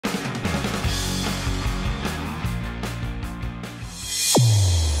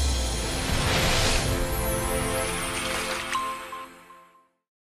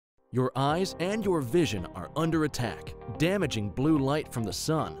Your eyes and your vision are under attack. Damaging blue light from the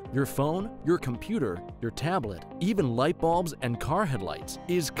sun, your phone, your computer, your tablet, even light bulbs and car headlights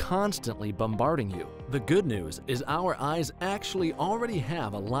is constantly bombarding you. The good news is our eyes actually already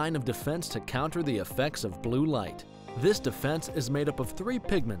have a line of defense to counter the effects of blue light. This defense is made up of 3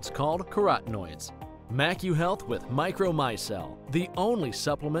 pigments called carotenoids. MacuHealth with Micromicelle, the only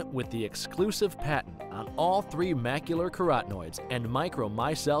supplement with the exclusive patent on all 3 macular carotenoids and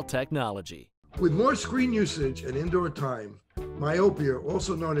Micromicelle technology. With more screen usage and indoor time, myopia,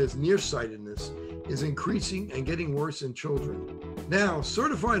 also known as nearsightedness, is increasing and getting worse in children. Now,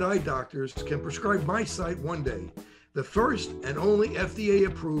 certified eye doctors can prescribe MiSight One Day, the first and only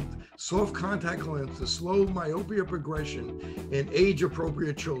FDA-approved soft contact lens to slow myopia progression in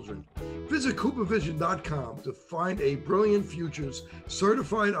age-appropriate children. Visit CooperVision.com to find a Brilliant Futures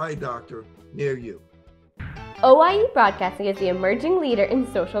certified eye doctor near you. OIE Broadcasting is the emerging leader in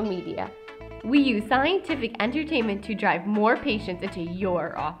social media. We use scientific entertainment to drive more patients into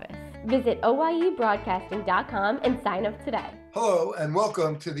your office. Visit OIEBroadcasting.com and sign up today. Hello, and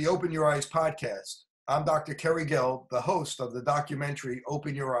welcome to the Open Your Eyes podcast. I'm Dr. Kerry Gelb, the host of the documentary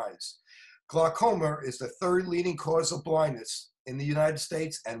Open Your Eyes. Glaucoma is the 3rd leading cause of blindness in the United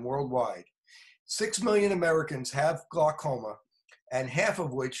States and worldwide. 6 million Americans have glaucoma, and half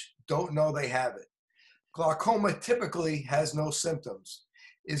of which don't know they have it. Glaucoma typically has no symptoms.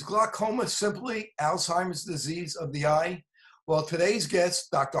 Is glaucoma simply Alzheimer's disease of the eye? Well, today's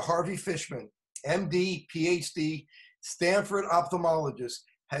guest, Dr. Harvey Fishman, MD, Ph.D., Stanford Ophthalmologist,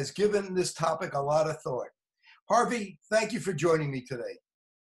 has given this topic a lot of thought. Harvey, thank you for joining me today.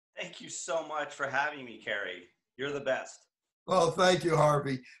 Thank you so much for having me, Kerry. You're the best. Well, thank you,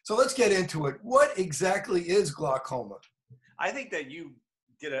 Harvey. So let's get into it. What exactly is glaucoma? I think that you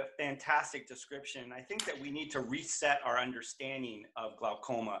did a fantastic description. I think that we need to reset our understanding of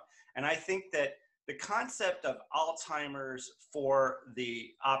glaucoma. And I think that the concept of Alzheimer's for the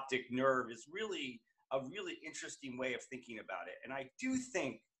optic nerve is really a really interesting way of thinking about it. And I do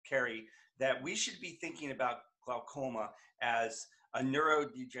think, Kerry, that we should be thinking about glaucoma as a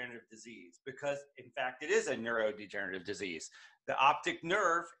neurodegenerative disease, because in fact it is a neurodegenerative disease. The optic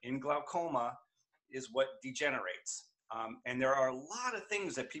nerve in glaucoma is what degenerates. And there are a lot of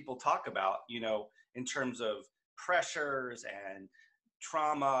things that people talk about, in terms of pressures and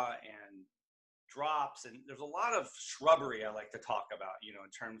trauma and drops. And there's a lot of shrubbery I like to talk about, in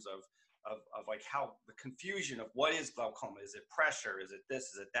terms of like how the confusion of what is glaucoma. Is it pressure? Is it this?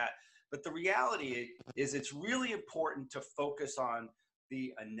 Is it that? But the reality is it's really important to focus on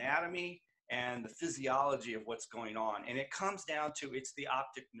the anatomy and the physiology of what's going on. And it comes down to it's the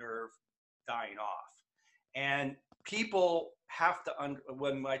optic nerve dying off. And people have to,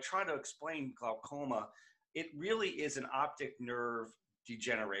 when I try to explain glaucoma, it really is an optic nerve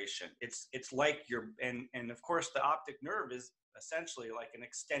degeneration. It's like and of course the optic nerve is essentially like an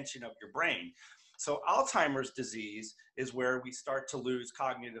extension of your brain. So Alzheimer's disease is where we start to lose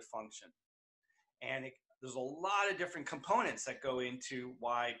cognitive function. And there's a lot of different components that go into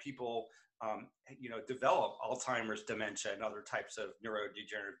why people, develop Alzheimer's, dementia, and other types of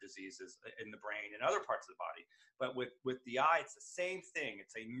neurodegenerative diseases in the brain and other parts of the body. But with the eye, it's the same thing.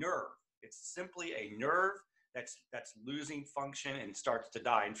 It's a nerve. It's simply a nerve that's losing function and starts to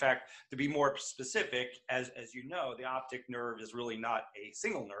die. In fact, to be more specific, as you know, the optic nerve is really not a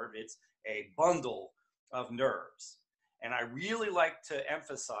single nerve. It's a bundle of nerves. And I really like to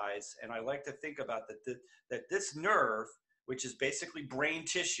emphasize, and I like to think about that this nerve, which is basically brain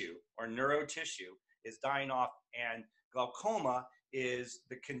tissue or neurotissue, is dying off, and glaucoma is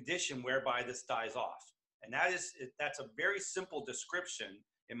the condition whereby this dies off. And that's a very simple description,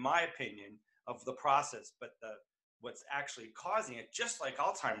 in my opinion, of the process. But what's actually causing it, just like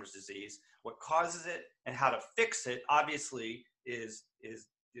Alzheimer's disease, what causes it and how to fix it, obviously, is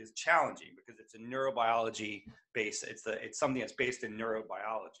challenging, because it's a neurobiology base. It's something that's based in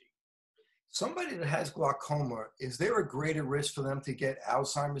neurobiology. Somebody that has glaucoma, is there a greater risk for them to get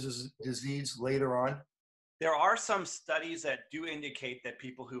Alzheimer's disease later on? There are some studies that do indicate that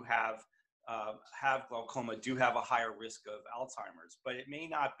people who have glaucoma do have a higher risk of Alzheimer's, but it may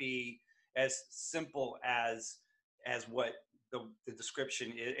not be as simple as what the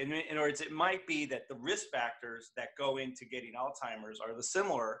description is. In other words, it might be that the risk factors that go into getting Alzheimer's are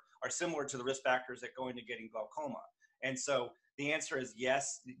similar to the risk factors that go into getting glaucoma. And so the answer is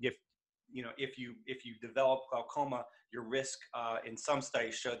yes. If you develop glaucoma, your risk in some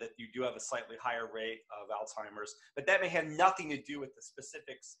studies show that you do have a slightly higher rate of Alzheimer's, but that may have nothing to do with the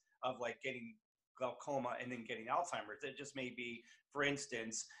specifics of like getting glaucoma and then getting Alzheimer's. It just may be, for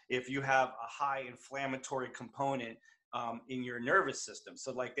instance, if you have a high inflammatory component in your nervous system.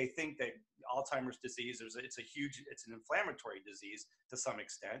 So like they think that Alzheimer's disease, it's an inflammatory disease to some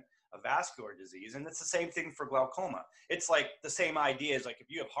extent, a vascular disease. And it's the same thing for glaucoma. It's like the same idea as like if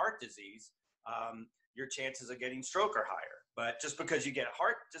you have heart disease, your chances of getting stroke are higher. But just because you have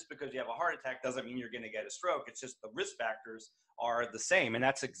a heart attack doesn't mean you're going to get a stroke. It's just the risk factors are the same. And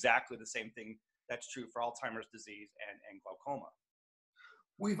that's exactly the same thing that's true for Alzheimer's disease and glaucoma.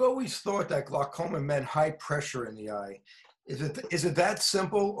 We've always thought that glaucoma meant high pressure in the eye. Is it that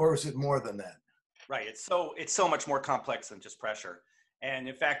simple, or is it more than that? Right. It's so much more complex than just pressure. And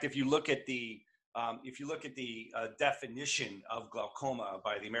in fact, if you look at the definition of glaucoma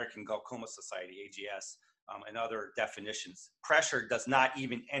by the American Glaucoma Society, AGS, and other definitions, pressure does not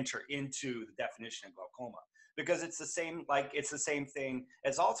even enter into the definition of glaucoma, because it's the same thing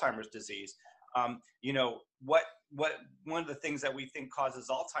as Alzheimer's disease. One of the things that we think causes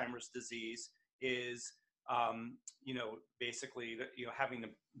Alzheimer's disease is basically having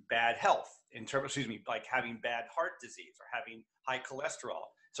bad health like having bad heart disease or having high cholesterol.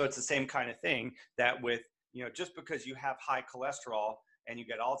 So it's the same kind of thing that with just because you have high cholesterol and you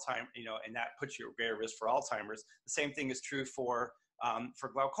get Alzheimer's, and that puts you at greater risk for Alzheimer's. The same thing is true for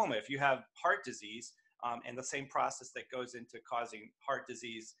glaucoma. If you have heart disease, and the same process that goes into causing heart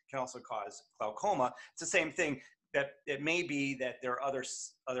disease can also cause glaucoma. It's the same thing, that it may be that there are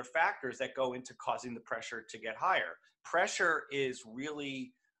other factors that go into causing the pressure to get higher. Pressure is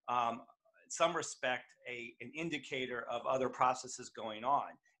really, in some respect, an indicator of other processes going on.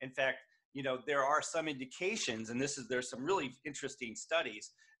 In fact, there are some indications, and there's some really interesting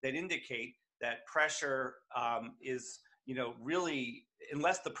studies that indicate that pressure is, really,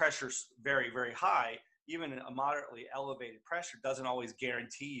 unless the pressure's very, very high, even a moderately elevated pressure doesn't always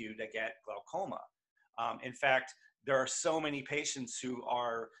guarantee you to get glaucoma. In fact, there are so many patients who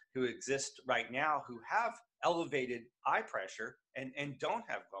exist right now who have elevated eye pressure and don't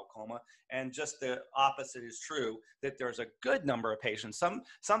have glaucoma. And just the opposite is true, that there's a good number of patients,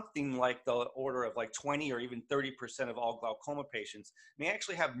 something like the order of like 20 or even 30% of all glaucoma patients may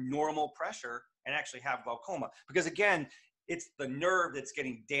actually have normal pressure and actually have glaucoma. Because again, it's the nerve that's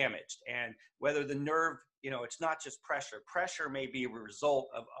getting damaged. And whether the nerve, it's not just pressure. Pressure may be a result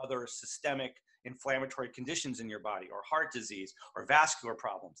of other systemic inflammatory conditions in your body, or heart disease, or vascular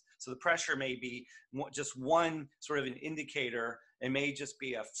problems. So the pressure may be just one sort of an indicator. It may just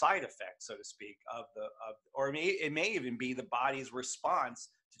be a side effect, so to speak, or it may even be the body's response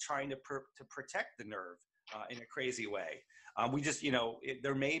to trying to protect the nerve in a crazy way.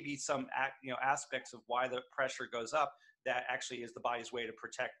 There may be some aspects of why the pressure goes up that actually is the body's way to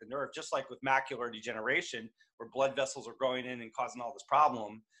protect the nerve. Just like with macular degeneration, where blood vessels are growing in and causing all this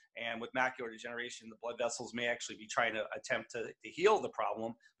problem. And with macular degeneration, the blood vessels may actually be trying to attempt to heal the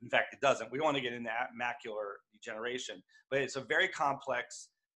problem. In fact, it doesn't. We don't want to get into macular degeneration, but it's a very complex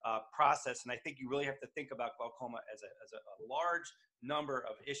process. And I think you really have to think about glaucoma as a large number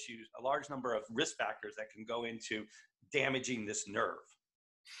of issues, a large number of risk factors that can go into damaging this nerve.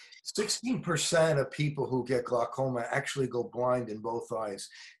 16% of people who get glaucoma actually go blind in both eyes.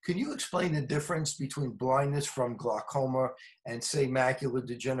 Can you explain the difference between blindness from glaucoma and, say, macular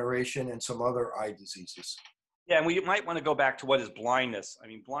degeneration and some other eye diseases? Yeah, and we might want to go back to what is blindness. I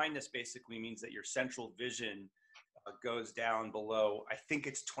mean, blindness basically means that your central vision goes down below, I think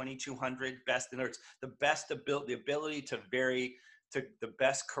it's 2200 best, and it's the ability to the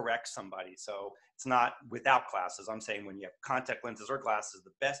best correct somebody. So it's not without glasses. I'm saying when you have contact lenses or glasses,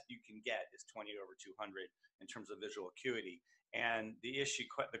 the best you can get is 20/200 in terms of visual acuity. And the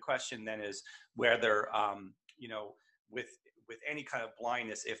question then is whether, with any kind of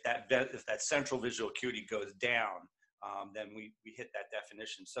blindness, if that central visual acuity goes down, then we hit that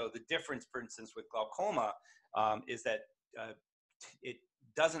definition. So the difference, for instance, with glaucoma is that it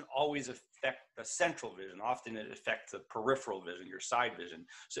doesn't always affect the central vision. Often it affects the peripheral vision, your side vision,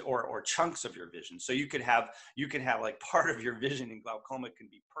 or chunks of your vision. So you could have like part of your vision in glaucoma can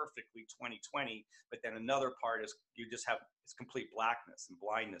be perfectly 20/20, but then another part is it's complete blackness and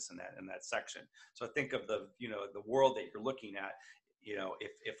blindness in that section. So think of the world that you're looking at.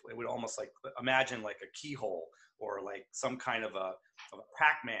 If it would almost like imagine like a keyhole or like some kind of a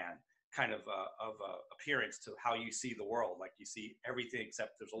Pac-Man kind of appearance to how you see the world. Like you see everything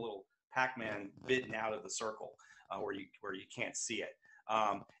except there's a little Pac-Man bitten out of the circle where you can't see it,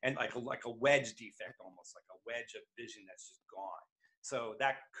 and like a wedge defect, almost like a wedge of vision that's just gone. So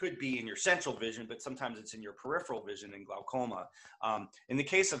that could be in your central vision, but sometimes it's in your peripheral vision in glaucoma. In the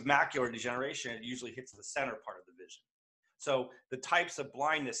case of macular degeneration, it usually hits the center part of the vision. So the types of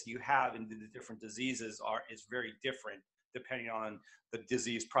blindness you have in the different diseases is very different depending on the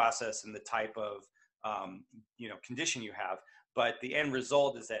disease process and the type of condition you have. But the end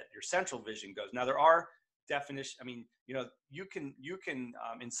result is that your central vision goes. Now there are definition. I mean, you can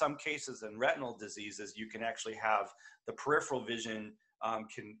in some cases in retinal diseases, you can actually have the peripheral vision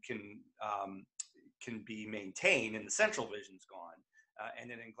can be maintained and the central vision's gone.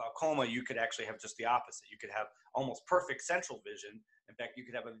 And then in glaucoma, you could actually have just the opposite. You could have almost perfect central vision. In fact, you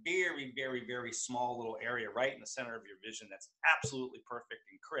could have a very, very, very small little area right in the center of your vision that's absolutely perfect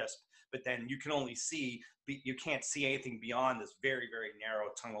and crisp, but then you can only see, you can't see anything beyond this very, very narrow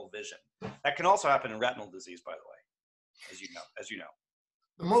tunnel vision. That can also happen in retinal disease, by the way, as you know.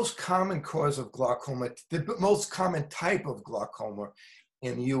 The most common cause of glaucoma, the most common type of glaucoma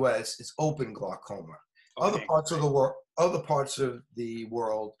in the U.S. is open glaucoma. Other parts of the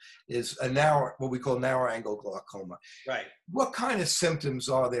world is what we call narrow angle glaucoma. Right. What kind of symptoms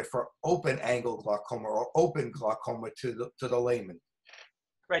are there for open angle glaucoma or open glaucoma to the layman?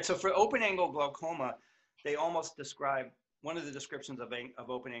 Right. So for open angle glaucoma, they almost describe, one of the descriptions of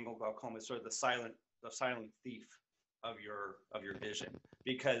open angle glaucoma is sort of the silent thief of your vision,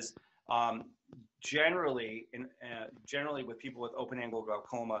 because generally with people with open angle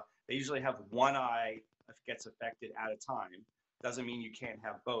glaucoma, they usually have one eye gets affected at a time. Doesn't mean you can't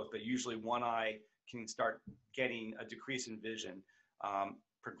have both, but usually one eye can start getting a decrease in vision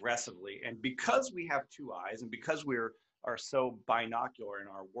progressively. And because we have two eyes, and because we are so binocular in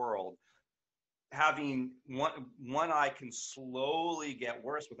our world, having one eye can slowly get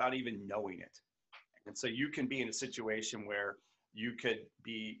worse without even knowing it. And so you can be in a situation where you could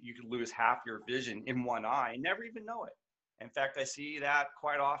lose half your vision in one eye and never even know it. In fact, I see that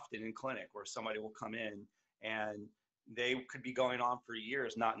quite often in clinic, where somebody will come in and they could be going on for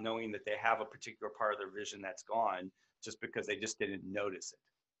years not knowing that they have a particular part of their vision that's gone, just because they just didn't notice it.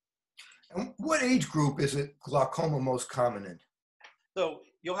 And what age group is it glaucoma most common in? So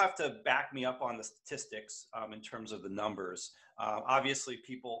you'll have to back me up on the statistics in terms of the numbers. Obviously,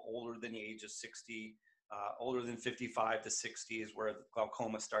 people older than the age of 60, older than 55 to 60 is where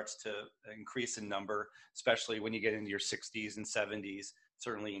glaucoma starts to increase in number, especially when you get into your 60s and 70s,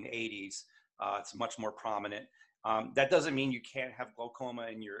 certainly in 80s. It's much more prominent. That doesn't mean you can't have glaucoma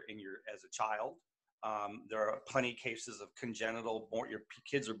as a child. There are plenty of cases of congenital, your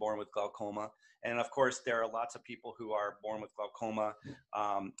kids are born with glaucoma. And of course, there are lots of people who are born with glaucoma,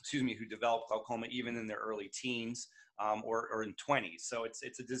 who develop glaucoma even in their early teens or in 20s. So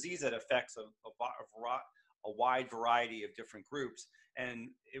it's a disease that affects a wide variety of different groups. And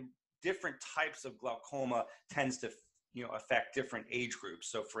different types of glaucoma tends to affect different age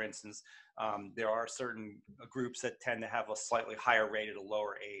groups. So for instance, there are certain groups that tend to have a slightly higher rate at a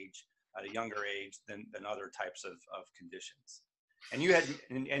lower age, at a younger age than other types of conditions. And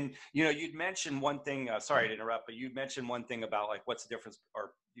you'd mentioned one thing, sorry to interrupt, but you'd mentioned one thing about like what's the difference,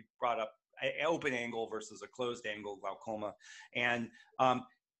 or you brought up open angle versus a closed angle glaucoma. And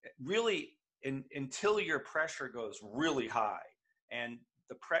really until your pressure goes really high, and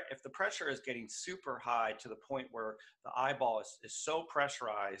if the pressure is getting super high to the point where the eyeball is so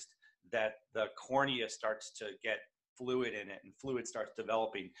pressurized that the cornea starts to get fluid in it and fluid starts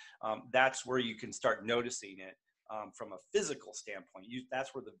developing, that's where you can start noticing it from a physical standpoint.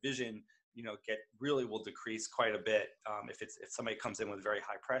 That's where the vision will decrease quite a bit if somebody comes in with very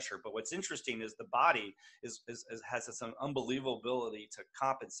high pressure. But what's interesting is the body has this unbelievable ability to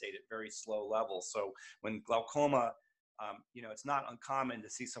compensate at very slow levels. So when glaucoma, it's not uncommon to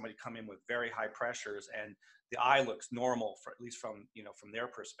see somebody come in with very high pressures and the eye looks normal, at least from their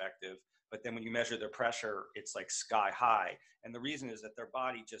perspective. But then when you measure their pressure, it's like sky high. And the reason is that their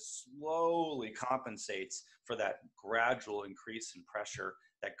body just slowly compensates for that gradual increase in pressure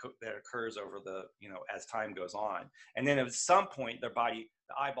that occurs over as time goes on. And then at some point, the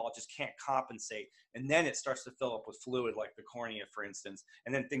eyeball just can't compensate. And then it starts to fill up with fluid, like the cornea, for instance.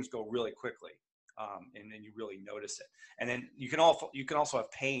 And then things go really quickly. And then you really notice it. And then you can also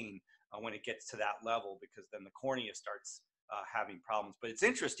have pain when it gets to that level, because then the cornea starts having problems. But it's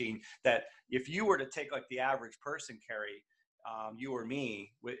interesting that if you were to take like the average person, Carrie, you or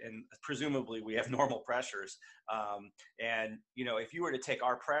me, and presumably we have normal pressures, and if you were to take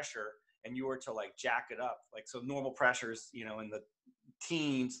our pressure and you were to like jack it up, like, so normal pressures, in the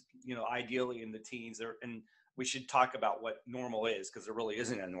teens, ideally in the teens, and we should talk about what normal is, because there really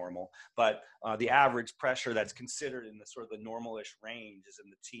isn't a normal, but the average pressure that's considered in the sort of the normal-ish range is in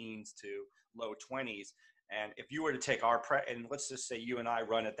the teens to low 20s. And if you were to take and let's just say you and I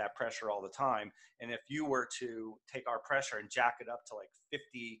run at that pressure all the time, and if you were to take our pressure and jack it up to like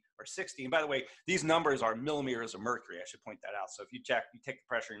 50 or 60, and by the way, these numbers are millimeters of mercury, I should point that out. So if you take the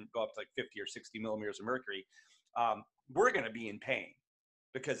pressure and go up to like 50 or 60 millimeters of mercury, we're going to be in pain.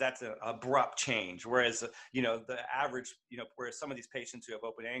 because that's an abrupt change. Whereas, you know, the average, you know, whereas some of these patients who have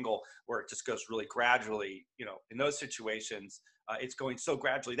open angle where it just goes really gradually, you know, in those situations, it's going so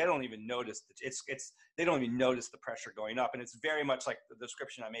gradually, they don't even notice they don't even notice the pressure going up. And it's very much like the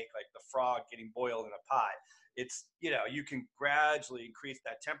description I make, like the frog getting boiled in a pot. It's, you know, you can gradually increase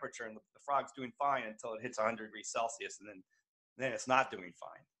that temperature and the frog's doing fine until it hits 100 degrees Celsius, and then it's not doing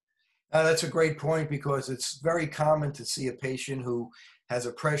fine. That's a great point, because it's very common to see a patient who has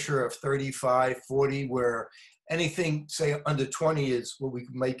a pressure of 35, 40, where anything, say, under 20 is what we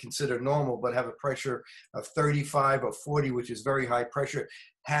might consider normal, but have a pressure of 35 or 40, which is very high pressure,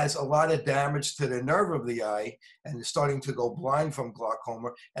 has a lot of damage to the nerve of the eye and is starting to go blind from glaucoma.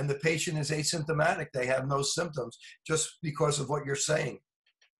 And the patient is asymptomatic. They have no symptoms just because of what you're saying.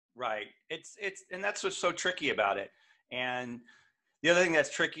 Right. And that's what's so tricky about it. And the other thing that's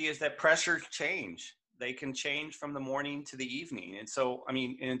tricky is that pressures change. They can change from the morning to the evening. And so, I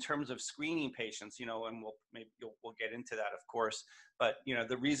mean, in terms of screening patients, you know, and we'll get into that, of course, but, you know,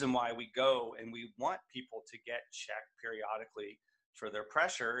 the reason why we go and we want people to get checked periodically for their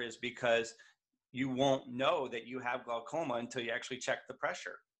pressure is because you won't know that you have glaucoma until you actually check the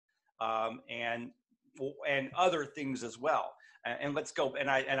pressure, and other things as well. And let's go. And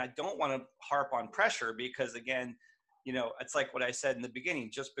I don't want to harp on pressure because, again, you know, it's like what I said in the beginning,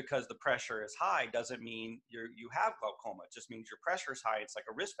 just because the pressure is high doesn't mean you have glaucoma. It just means your pressure is high. It's like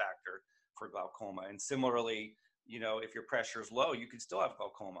a risk factor for glaucoma. And similarly, you know, if your pressure is low, you can still have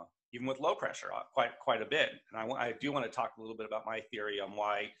glaucoma, even with low pressure, quite a bit. And I do want to talk a little bit about my theory on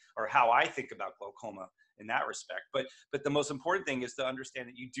why, or how I think about glaucoma in that respect. But the most important thing is to understand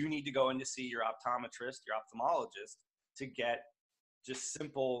that you do need to go in to see your optometrist, your ophthalmologist, to get just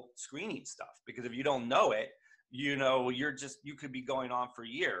simple screening stuff. Because if you don't know it, you know, you could be going on for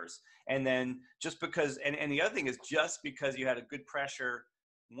years. And then just because, and the other thing is, just because you had a good pressure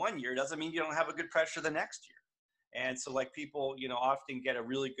one year doesn't mean you don't have a good pressure the next year. And so, like, people, you know, often get a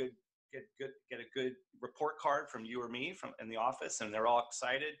really good, get a good report card from you or me in the office, and they're all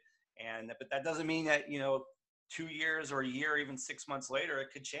excited. But that doesn't mean that, you know, 2 years or a year, or even 6 months later, it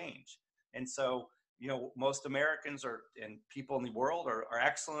could change. And so, you know, most Americans and people in the world are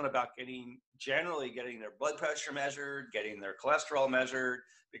excellent about generally getting their blood pressure measured, getting their cholesterol measured,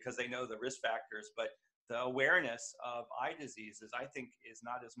 because they know the risk factors. But the awareness of eye diseases, I think, is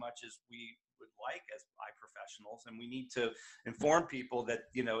not as much as we would like as eye professionals. And we need to inform people that,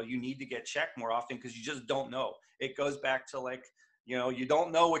 you know, you need to get checked more often, because you just don't know. It goes back to, like, you know, you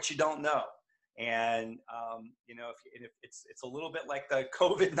don't know what you don't know. And, you know, if it's a little bit like the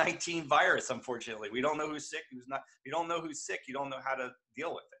COVID-19 virus, unfortunately. We don't know who's sick, who's not. If you don't know who's sick, you don't know how to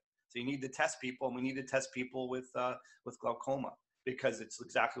deal with it. So you need to test people, and we need to test people with glaucoma, because it's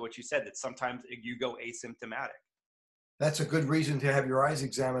exactly what you said, that sometimes you go asymptomatic. That's a good reason to have your eyes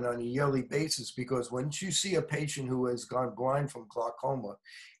examined on a yearly basis, because once you see a patient who has gone blind from glaucoma,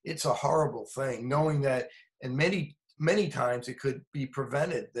 it's a horrible thing, knowing that, and many times it could be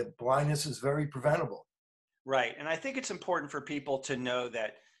prevented, that blindness is very preventable. Right. And I think it's important for people to know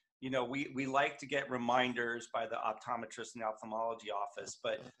that, you know, we like to get reminders by the optometrist in the ophthalmology office,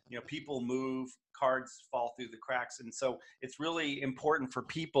 but, you know, people move, cards fall through the cracks. And so it's really important for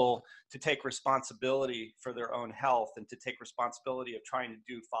people to take responsibility for their own health, and to take responsibility of trying to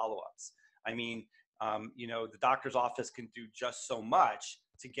do follow-ups. I mean, you know, the doctor's office can do just so much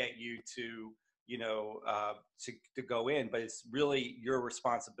to get you to, you know, to go in, but it's really your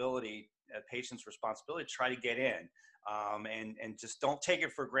responsibility, a patient's responsibility, to try to get in, and just don't take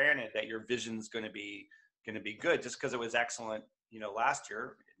it for granted that your vision's going to be good just because it was excellent, you know, last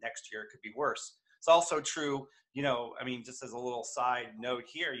year. Next year it could be worse. It's also true, you know, I mean, just as a little side note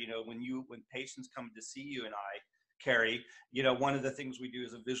here, you know, when patients come to see you and I, Carrie, you know, one of the things we do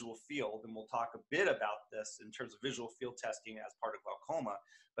is a visual field, and we'll talk a bit about this in terms of visual field testing as part of glaucoma.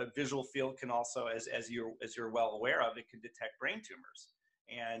 But visual field can also, as you're well aware of, it can detect brain tumors.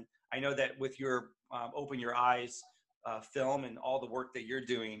 And I know that with your Open Your Eyes film and all the work that you're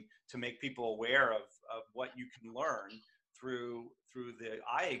doing to make people aware of what you can learn through the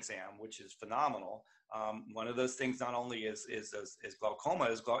eye exam, which is phenomenal. One of those things not only is glaucoma,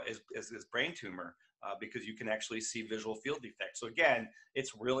 is brain tumor, because you can actually see visual field defects. So again,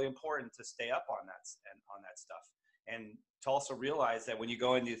 it's really important to stay up on that stuff, and to also realize that when you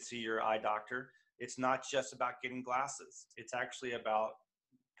go in to see your eye doctor, it's not just about getting glasses. It's actually about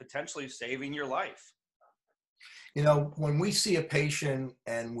potentially saving your life. You know, when we see a patient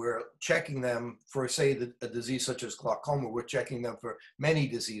and we're checking them for, say, a disease such as glaucoma, we're checking them for many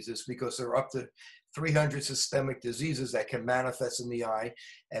diseases, because there are up to 300 systemic diseases that can manifest in the eye.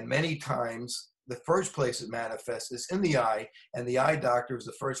 And many times the first place it manifests is in the eye, and the eye doctor is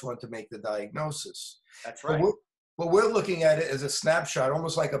the first one to make the diagnosis. That's But right. we're looking at it as a snapshot,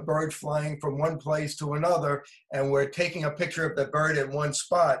 almost like a bird flying from one place to another, and we're taking a picture of the bird at one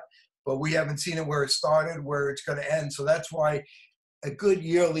spot, but we haven't seen it where it started, where it's going to end. So that's why a good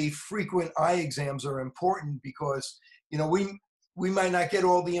yearly frequent eye exams are important, because we might not get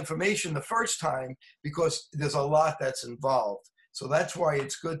all the information the first time because there's a lot that's involved. So that's why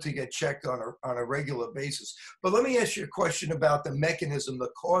it's good to get checked on a regular basis. But let me ask you a question about the mechanism, the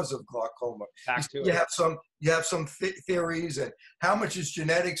cause of glaucoma. Back to You it. have some theories, and how much is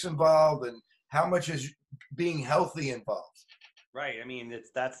genetics involved, and how much is being healthy involved? Right. I mean,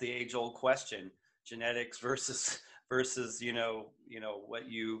 that's the age-old question: genetics versus what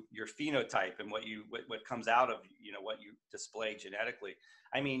your phenotype and what comes out of what you display genetically.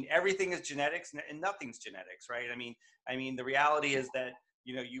 I mean, everything is genetics and nothing's genetics, right? I mean the reality is that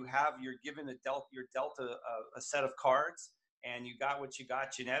you're given you're dealt a set of cards, and you got what you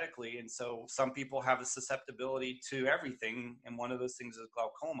got genetically, and so some people have a susceptibility to everything, and one of those things is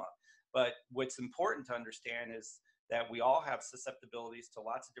glaucoma. But what's important to understand is that we all have susceptibilities to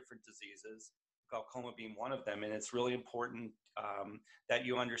lots of different diseases, glaucoma being one of them. And it's really important that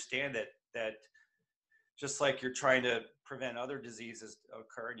you understand that just like you're trying to prevent other diseases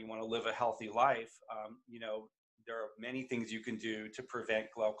occur and you want to live a healthy life, there are many things you can do to prevent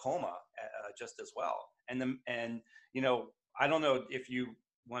glaucoma just as well. And I don't know if you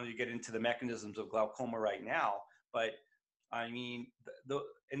wanted to get into the mechanisms of glaucoma right now, but I mean,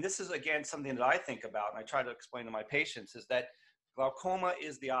 and this is, again, something that I think about and I try to explain to my patients, is that glaucoma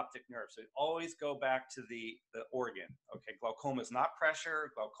is the optic nerve. So always go back to the organ. Okay, glaucoma is not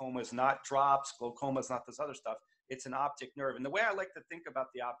pressure. Glaucoma is not drops. Glaucoma is not this other stuff. It's an optic nerve. And the way I like to think about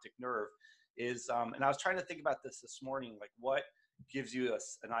the optic nerve is, and I was trying to think about this morning, like what gives you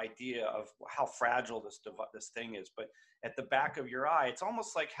an idea of how fragile this thing is. But at the back of your eye, it's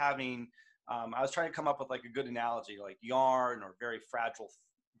almost like having, I was trying to come up with like a good analogy, like yarn or very fragile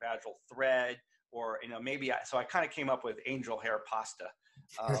thread, or maybe so I kind of came up with angel hair pasta.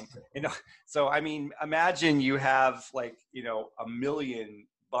 So I mean, imagine you have like a million,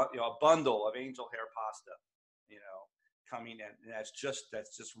 a bundle of angel hair pasta, coming in, and that's just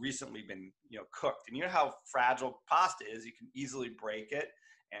recently been cooked. And you know how fragile pasta is; you can easily break it,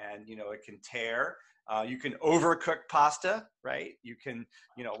 and it can tear. You can overcook pasta, right? You can,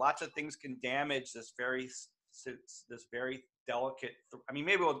 lots of things can damage this very delicate. I mean,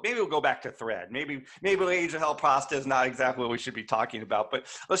 maybe we'll go back to thread. Maybe angel hair pasta is not exactly what we should be talking about. But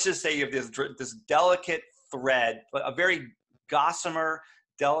let's just say you have this delicate thread, a very gossamer,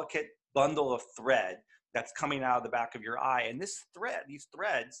 delicate bundle of thread that's coming out of the back of your eye, and these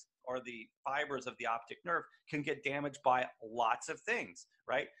threads, or the fibers of the optic nerve, can get damaged by lots of things,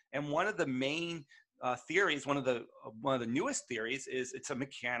 right? And one of the main theories, one of the newest theories, is it's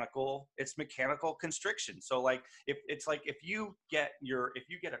mechanical constriction. So like if you get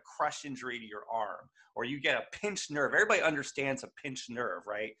a crush injury to your arm, or you get a pinched nerve, everybody understands a pinched nerve,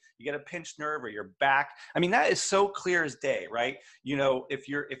 right? You get a pinched nerve, or your back. I mean, that is so clear as day, right? If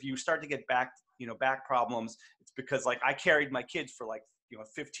you start to get back problems, it's because, like, I carried my kids for like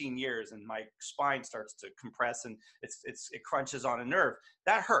 15 years, and my spine starts to compress, and it crunches on a nerve.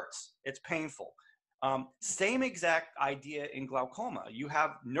 That hurts. It's painful. Same exact idea in glaucoma. You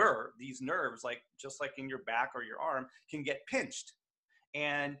have these nerves, like just like in your back or your arm, can get pinched.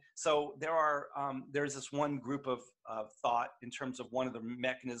 And so there's this one group of thought in terms of one of the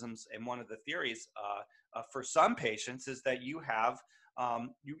mechanisms, and one of the theories for some patients is that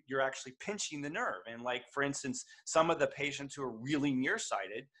you're actually pinching the nerve. And like, for instance, some of the patients who are really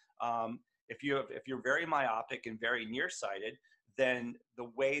nearsighted, if you're very myopic and very nearsighted, then the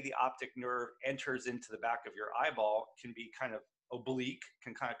way the optic nerve enters into the back of your eyeball can be kind of oblique,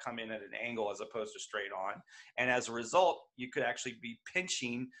 can kind of come in at an angle as opposed to straight on. And as a result, you could actually be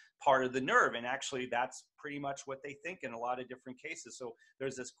pinching part of the nerve. And actually, that's pretty much what they think in a lot of different cases. So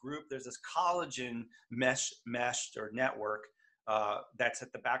there's this collagen meshed or network that's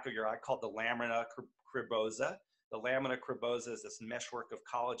at the back of your eye called the lamina cribosa. The lamina cribosa is this meshwork of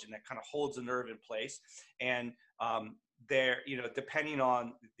collagen that kind of holds the nerve in place. And depending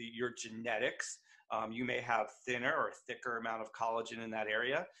on your genetics, you may have thinner or thicker amount of collagen in that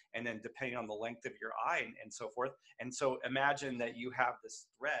area, and then depending on the length of your eye and so forth. And so imagine that you have this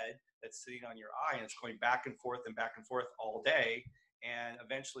thread that's sitting on your eye, and it's going back and forth all day, and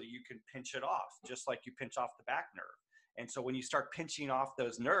eventually you can pinch it off, just like you pinch off the back nerve. And so when you start pinching off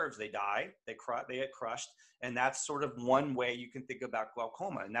those nerves, they die, they get crushed. And that's sort of one way you can think about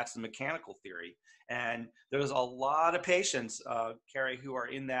glaucoma, and that's the mechanical theory. And there's a lot of patients, Carrie, who are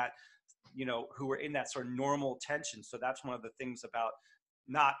in that who are in that sort of normal tension. So that's one of the things about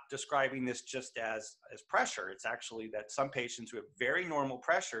not describing this just as pressure. It's actually that some patients who have very normal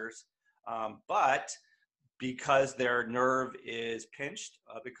pressures, but because their nerve is pinched,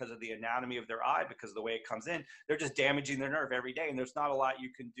 because of the anatomy of their eye, because of the way it comes in, they're just damaging their nerve every day. And there's not a lot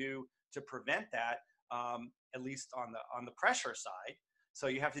you can do to prevent that, at least on the pressure side. So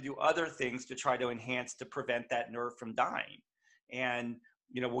you have to do other things to try to enhance, to prevent that nerve from dying. And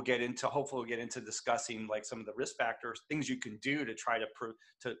hopefully we'll get into discussing like some of the risk factors, things you can do to try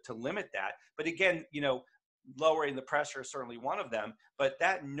to limit that. But again, lowering the pressure is certainly one of them. But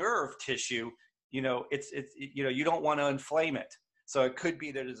that nerve tissue, you don't want to inflame it. So it could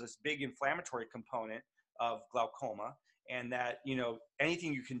be that there's this big inflammatory component of glaucoma, and that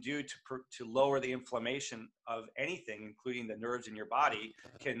anything you can do to lower the inflammation of anything, including the nerves in your body,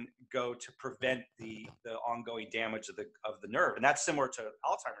 can go to prevent the ongoing damage of the nerve. And that's similar to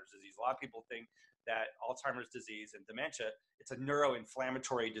Alzheimer's disease. A lot of people think that Alzheimer's disease and dementia, it's a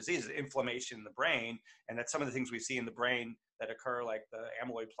neuroinflammatory disease, inflammation in the brain, and that some of the things we see in the brain that occur, like the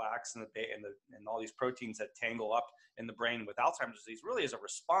amyloid plaques and all these proteins that tangle up in the brain with Alzheimer's disease, really is a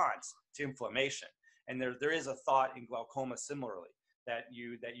response to inflammation. And there is a thought in glaucoma similarly, that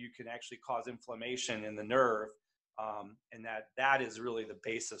you can actually cause inflammation in the nerve, and that is really the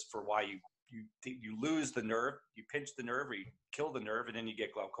basis for why you lose the nerve, you pinch the nerve, or you kill the nerve, and then you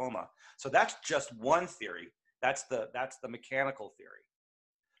get glaucoma. So that's just one theory. That's the mechanical theory.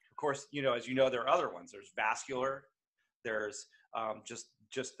 Of course, as you know, there are other ones. There's vascular. There's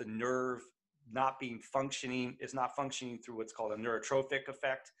just the nerve not functioning through what's called a neurotrophic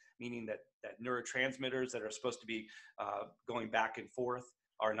effect, meaning that neurotransmitters that are supposed to be going back and forth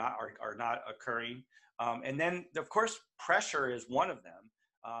are not occurring. And then, of course, pressure is one of them.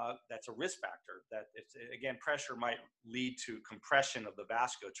 That's a risk factor. That again, pressure might lead to compression of the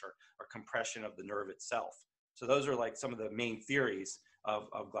vasculature or compression of the nerve itself. So those are like some of the main theories of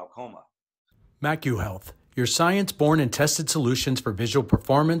glaucoma. MacuHealth, your science-born and tested solutions for visual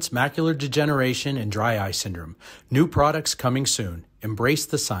performance, macular degeneration, and dry eye syndrome. New products coming soon. Embrace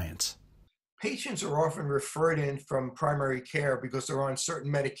the science. Patients are often referred in from primary care because they're on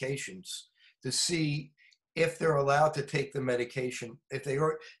certain medications to see if they're allowed to take the medication, if they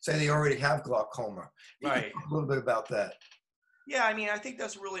say they already have glaucoma. Right. You can talk a little bit about that. Yeah, I think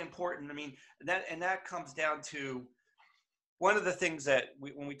that's really important. That comes down to one of the things that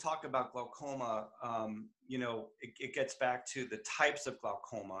when we talk about glaucoma, it gets back to the types of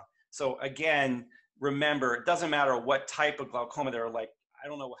glaucoma. So again, remember, it doesn't matter what type of glaucoma. There are I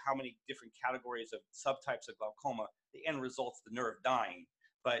don't know how many different categories of subtypes of glaucoma. The end result's the nerve dying.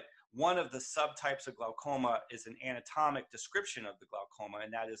 But one of the subtypes of glaucoma is an anatomic description of the glaucoma,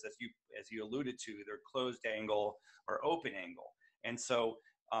 and that is, as you alluded to, either closed angle or open angle. And so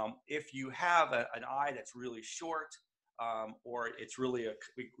if you have an eye that's really short, or it's really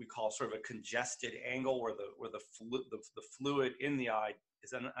we call sort of a congested angle where the fluid in the eye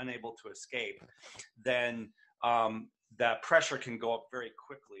is unable to escape, then that pressure can go up very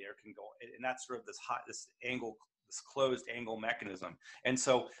quickly, and that's sort of this angle, this closed angle mechanism. And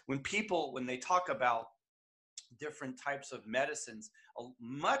so when they talk about different types of medicines,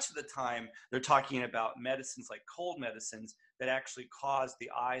 much of the time they're talking about medicines like cold medicines that actually cause the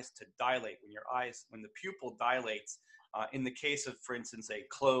eyes to dilate. When the pupil dilates, in the case of, for instance, a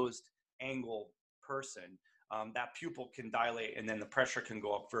closed angle person, that pupil can dilate, and then the pressure can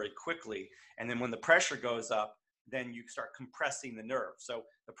go up very quickly. And then when the pressure goes up, then you start compressing the nerve. So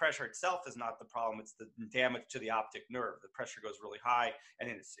the pressure itself is not the problem, it's the damage to the optic nerve. The pressure goes really high, and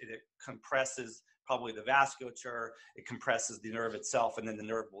then it compresses probably the vasculature, it compresses the nerve itself, and then the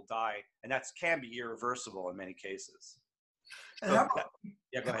nerve will die. And that can be irreversible in many cases. And how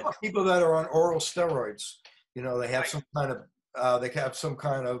about people that are on oral steroids? They have some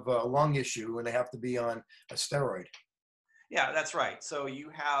kind of lung issue, and they have to be on a steroid. Yeah, that's right. So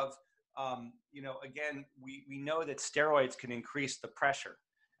you have, again, we know that steroids can increase the pressure,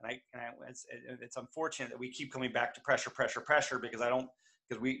 and it's unfortunate that we keep coming back to pressure, because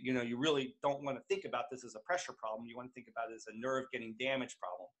you really don't want to think about this as a pressure problem. You want to think about it as a nerve getting damaged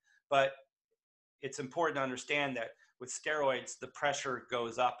problem. But it's important to understand that with steroids, the pressure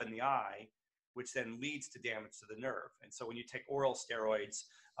goes up in the eye, which then leads to damage to the nerve. And so when you take oral steroids,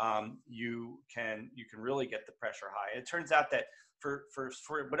 you can really get the pressure high. It turns out that for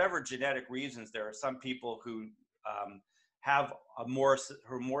whatever genetic reasons, there are some people who are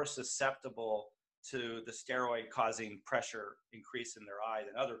more susceptible to the steroid causing pressure increase in their eye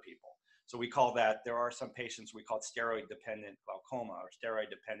than other people. So we call that, there are some patients we call it steroid dependent glaucoma, or steroid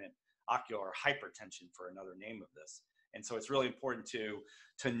dependent ocular hypertension, for another name of this. And so it's really important to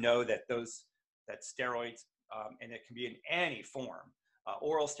know that that steroids, and it can be in any form.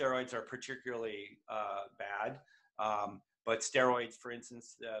 Oral steroids are particularly bad, but steroids, for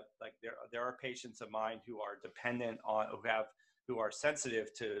instance, like there are patients of mine who are dependent on, who are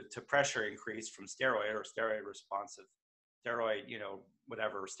sensitive to pressure increase from steroid or steroid responsive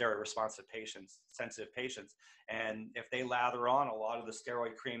patients, sensitive patients. And if they lather on a lot of the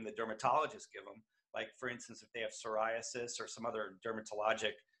steroid cream the dermatologists give them, like for instance, if they have psoriasis or some other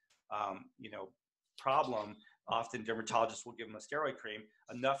dermatologic, problem, often dermatologists will give them a steroid cream.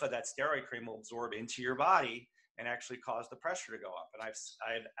 Enough of that steroid cream will absorb into your body and actually cause the pressure to go up. And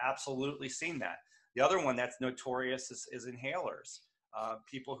I've absolutely seen that. The other one that's notorious is inhalers.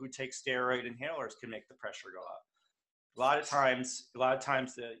 People who take steroid inhalers can make the pressure go up. A lot of times the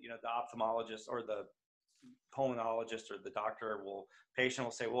ophthalmologist or the pulmonologist or the patient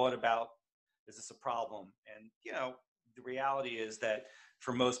will say, well, what about, is this a problem? And, the reality is that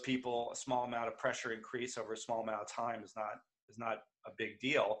for most people, a small amount of pressure increase over a small amount of time is not a big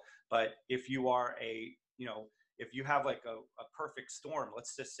deal. But if you are if you have like a perfect storm,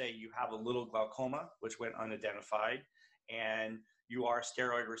 let's just say you have a little glaucoma, which went unidentified, and you are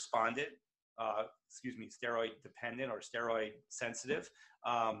steroid dependent or steroid sensitive,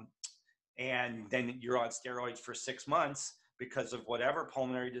 and then you're on steroids for 6 months because of whatever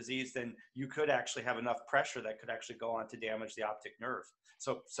pulmonary disease, then you could actually have enough pressure that could actually go on to damage the optic nerve.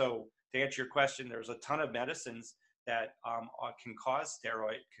 So to answer your question, there's a ton of medicines that can cause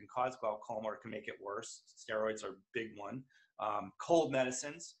glaucoma or can make it worse. Steroids are a big one. Cold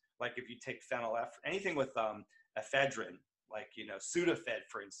medicines, like if you take phenylephrine, anything with ephedrine, like Sudafed,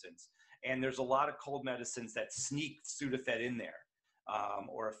 for instance. And there's a lot of cold medicines that sneak Sudafed in there,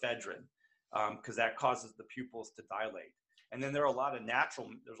 or ephedrine, because that causes the pupils to dilate. And then there's a lot of natural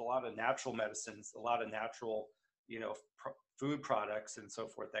medicines, a lot of natural, food products and so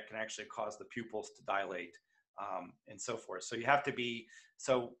forth that can actually cause the pupils to dilate, and so forth. So you have to be,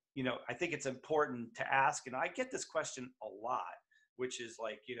 I think it's important to ask, and I get this question a lot, which is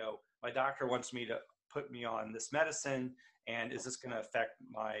like, my doctor wants me to put me on this medicine, and is this going to affect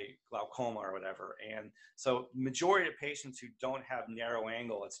my glaucoma or whatever? And so majority of patients who don't have narrow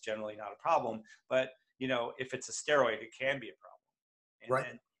angle, it's generally not a problem. But, if it's a steroid, it can be a problem. And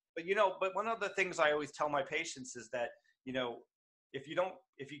right. But one of the things I always tell my patients is that, if you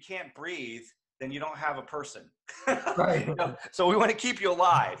can't breathe, then you don't have a person. Right. So we want to keep you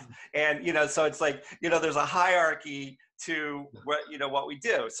alive. And, so it's like, there's a hierarchy to what we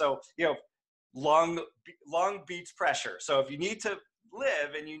do. So, lung beats pressure. So if you need to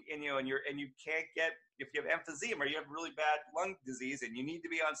live and you can't get, if you have emphysema or you have really bad lung disease and you need to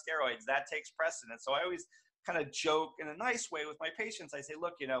be on steroids, that takes precedence. So I always kind of joke in a nice way with my patients. I say,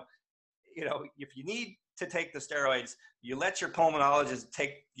 look, if you need to take the steroids, you let your pulmonologist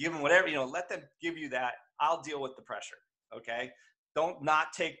give them whatever, let them give you that. I'll deal with the pressure. Okay. Don't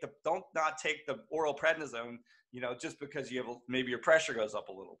not take the oral prednisone, just because maybe your pressure goes up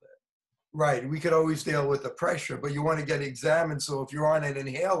a little bit. Right. We could always deal with the pressure, but you want to get examined. So if you're on an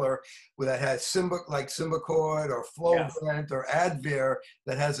inhaler that has Symbicort or Flovent or Advair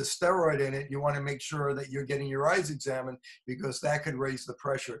that has a steroid in it, you want to make sure that you're getting your eyes examined, because that could raise the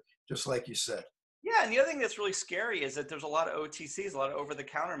pressure, just like you said. Yeah, and the other thing that's really scary is that there's a lot of OTCs, a lot of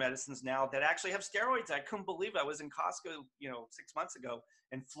over-the-counter medicines now that actually have steroids. I couldn't believe it. I was in Costco, 6 months ago,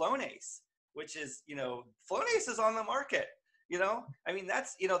 and Flonase, which is, Flonase is on the market.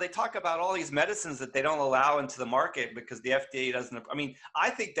 That's, they talk about all these medicines that they don't allow into the market because the FDA doesn't. I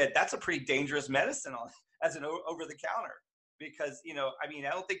think that that's a pretty dangerous medicine as an over-the-counter, because, I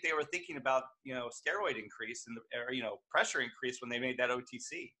don't think they were thinking about, steroid increase or pressure increase when they made that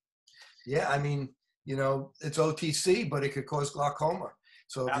OTC. Yeah, it's OTC, but it could cause glaucoma.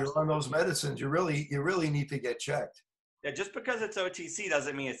 So if you're on those medicines, you really need to get checked. Yeah, just because it's OTC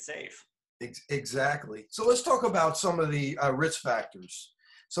doesn't mean it's safe. Exactly. So let's talk about some of the risk factors,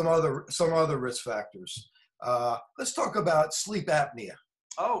 some other risk factors. Let's talk about sleep apnea.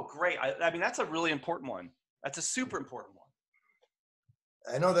 Oh, great. That's a really important one. That's a super important one.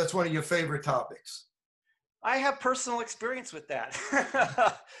 I know that's one of your favorite topics. I have personal experience with that.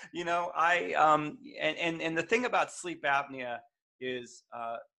 And the thing about sleep apnea is,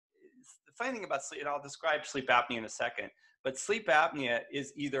 the funny thing about sleep, and I'll describe sleep apnea in a second, but sleep apnea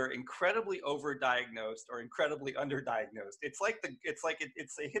is either incredibly overdiagnosed or incredibly underdiagnosed. It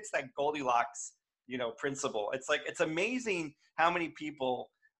hits that Goldilocks, principle. It's amazing how many people,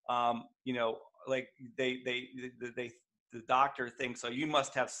 they the doctor thinks, oh, you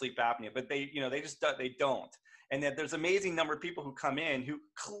must have sleep apnea, but they don't. And that there's an amazing number of people who come in who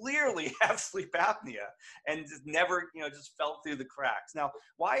clearly have sleep apnea and just never, just fell through the cracks. Now,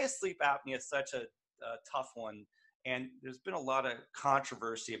 why is sleep apnea such a tough one? And there's been a lot of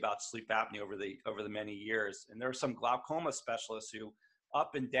controversy about sleep apnea over the many years. And there are some glaucoma specialists who,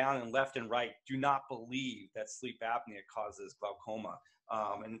 up and down and left and right, do not believe that sleep apnea causes glaucoma.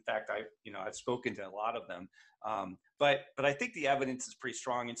 And in fact, I've spoken to a lot of them. But I think the evidence is pretty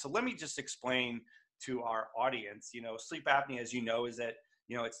strong. And so let me just explain to our audience, sleep apnea, as you know, is that,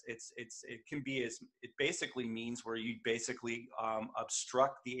 it basically means where you basically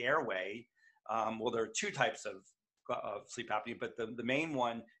obstruct the airway. Well, there are two types of sleep apnea, but the main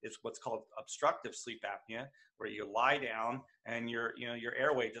one is what's called obstructive sleep apnea, where you lie down and your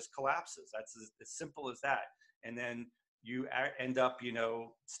airway just collapses. That's as simple as that. And then you end up,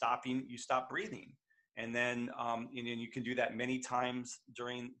 stop breathing. And then, you can do that many times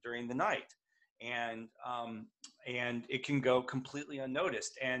during the night. And it can go completely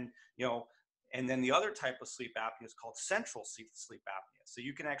unnoticed. And then the other type of sleep apnea is called central sleep apnea. So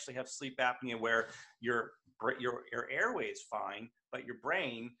you can actually have sleep apnea where your airway is fine, but your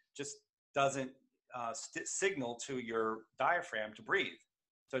brain just doesn't signal to your diaphragm to breathe.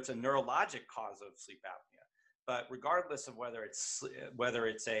 So it's a neurologic cause of sleep apnea. But regardless of whether it's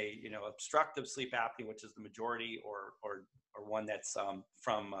a obstructive sleep apnea, which is the majority, or one that's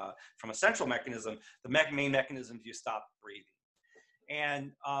from a central mechanism, the main mechanism is you stop breathing.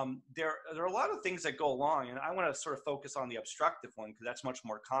 And there are a lot of things that go along, and I want to sort of focus on the obstructive one because that's much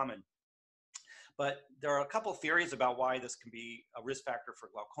more common. But there are a couple of theories about why this can be a risk factor for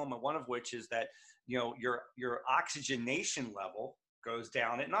glaucoma. One of which is that your oxygenation level goes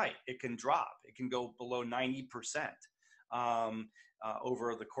down at night. It can drop. It can go below 90%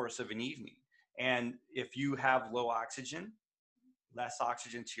 over the course of an evening. And if you have low oxygen, less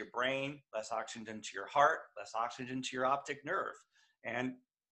oxygen to your brain, less oxygen to your heart, less oxygen to your optic nerve, and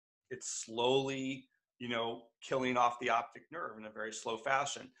it's slowly, killing off the optic nerve in a very slow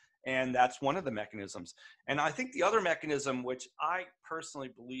fashion. And that's one of the mechanisms. And I think the other mechanism, which I personally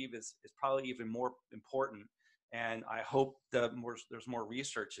believe is probably even more important, and I hope there's more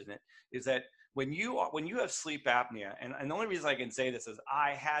research in it, is that when you have sleep apnea, and the only reason I can say this is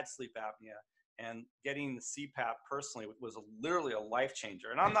I had sleep apnea, and getting the CPAP personally was literally a life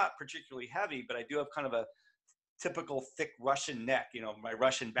changer. And I'm not particularly heavy, but I do have kind of a typical thick Russian neck, my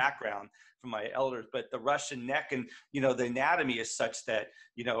Russian background from my elders, but the Russian neck and, the anatomy is such that,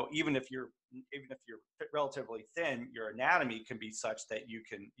 even if you're relatively thin, your anatomy can be such that you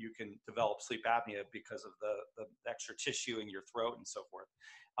can develop sleep apnea because of the extra tissue in your throat and so forth.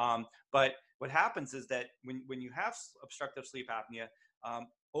 But what happens is that when you have obstructive sleep apnea,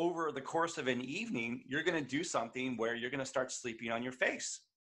 over the course of an evening, you're going to do something where you're going to start sleeping on your face.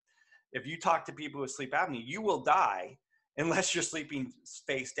 If you talk to people with sleep apnea, you will die unless you're sleeping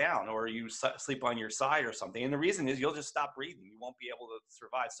face down or you sleep on your side or something. And the reason is you'll just stop breathing. You won't be able to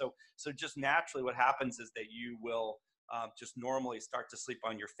survive. So just naturally what happens is that you will just normally start to sleep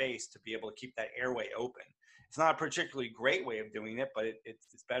on your face to be able to keep that airway open. It's not a particularly great way of doing it, but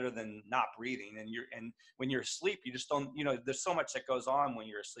it's better than not breathing. And when you're asleep, you just don't, there's so much that goes on when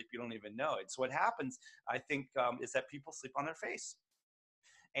you're asleep, you don't even know it. So what happens, I think, is that people sleep on their face.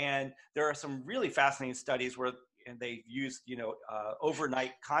 And there are some really fascinating studies where they've used,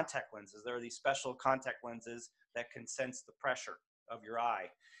 overnight contact lenses. There are these special contact lenses that can sense the pressure of your eye.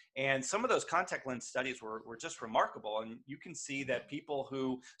 And some of those contact lens studies were just remarkable. And you can see that people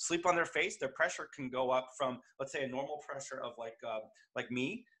who sleep on their face, their pressure can go up from, let's say, a normal pressure of like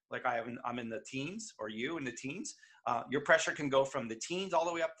me, like I'm in the teens, or you in the teens. Your pressure can go from the teens all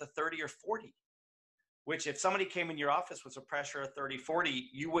the way up to 30 or 40. Which if somebody came in your office with a pressure of 30, 40,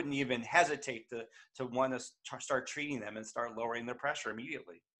 you wouldn't even hesitate to want to start treating them and start lowering their pressure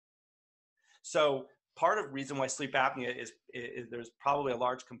immediately. So part of the reason why sleep apnea is there's probably a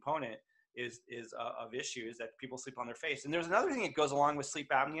large component of issues that people sleep on their face. And there's another thing that goes along with sleep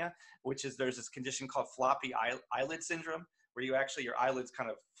apnea, which is there's this condition called floppy eyelid syndrome, where your eyelids kind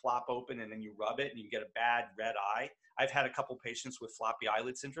of flop open and then you rub it and you get a bad red eye. I've had a couple patients with floppy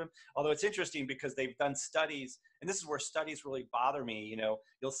eyelid syndrome, although it's interesting because they've done studies, and this is where studies really bother me.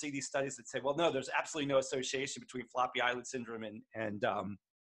 You'll see these studies that say, well, no, there's absolutely no association between floppy eyelid syndrome and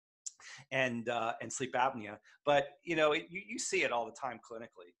sleep apnea. But, you see it all the time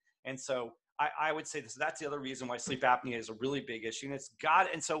clinically. And so I would say that's the other reason why sleep apnea is a really big issue. And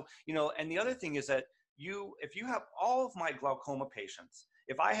and so, and the other thing is that if you have all of my glaucoma patients,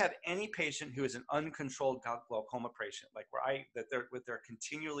 if I have any patient who is an uncontrolled glaucoma patient, like where they're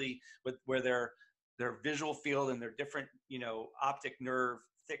continually where their their visual field and their different, optic nerve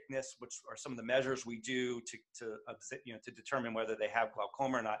thickness, which are some of the measures we do to determine whether they have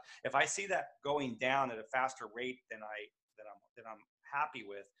glaucoma or not. If I see that going down at a faster rate than I'm happy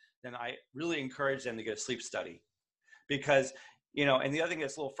with, then I really encourage them to get a sleep study, because, and the other thing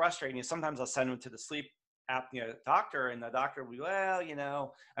that's a little frustrating is sometimes I'll send them to the sleep apnea doctor, and the doctor will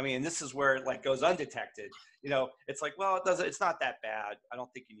be, and this is where it like goes undetected. It's like, well, it's not that bad. I don't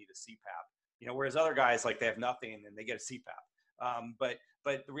think you need a CPAP. Whereas other guys, like, they have nothing and they get a CPAP.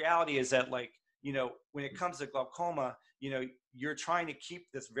 But the reality is that, like, when it comes to glaucoma, you're trying to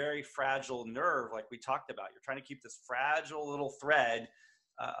keep this very fragile nerve, like we talked about. You're trying to keep this fragile little thread,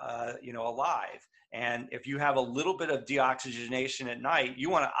 alive. And if you have a little bit of deoxygenation at night, you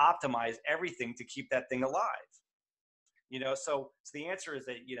want to optimize everything to keep that thing alive. So the answer is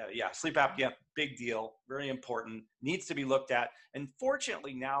that, sleep apnea, big deal, very important, needs to be looked at. And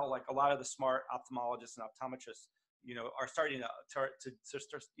fortunately now, like, a lot of the smart ophthalmologists and optometrists, are starting to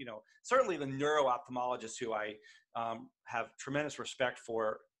certainly the neuro-ophthalmologists, who I have tremendous respect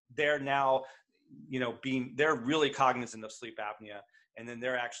for, they're now, they're really cognizant of sleep apnea. And then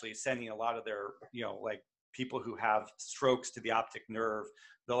they're actually sending a lot of their, like, people who have strokes to the optic nerve,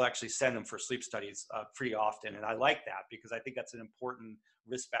 they'll actually send them for sleep studies pretty often. And I like that, because I think that's an important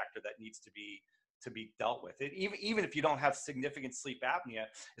risk factor that needs to be dealt with. Even if you don't have significant sleep apnea,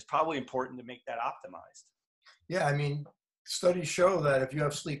 it's probably important to make that optimized. Yeah, I mean, studies show that if you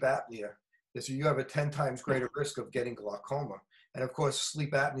have sleep apnea, you have a 10 times greater risk of getting glaucoma. And of course,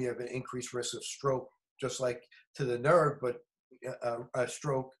 sleep apnea have an increased risk of stroke, just like to the nerve, but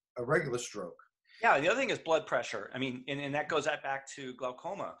a regular stroke. Yeah, the other thing is blood pressure. I mean, and that goes back to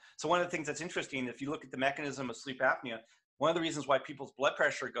glaucoma. So one of the things that's interesting, if you look at the mechanism of sleep apnea, one of the reasons why people's blood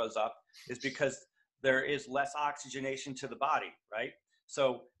pressure goes up is because there is less oxygenation to the body, right?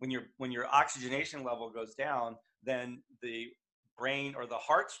 So when your oxygenation level goes down, then the brain or the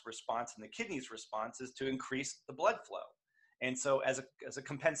heart's response and the kidney's response is to increase the blood flow. And so as a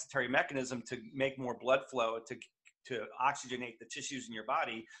compensatory mechanism to make more blood flow to oxygenate the tissues in your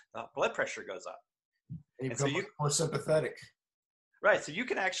body, the blood pressure goes up. And so you more sympathetic. Right. So you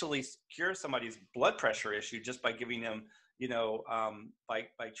can actually cure somebody's blood pressure issue just by giving them, by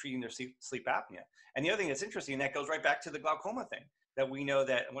treating their sleep apnea. And the other thing that's interesting, and that goes right back to the glaucoma thing, that we know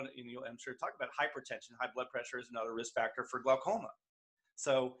that I'm sure talk about hypertension, high blood pressure is another risk factor for glaucoma.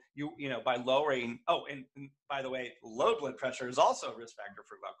 So by lowering, and by the way, low blood pressure is also a risk factor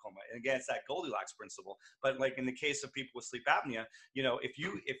for glaucoma. And again, it's that Goldilocks principle. But like in the case of people with sleep apnea,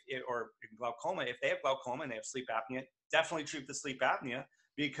 or glaucoma, if they have glaucoma and they have sleep apnea, definitely treat the sleep apnea,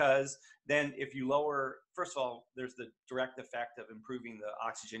 because then if you lower, first of all, there's the direct effect of improving the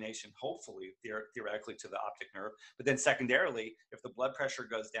oxygenation, hopefully, theoretically, to the optic nerve. But then secondarily, if the blood pressure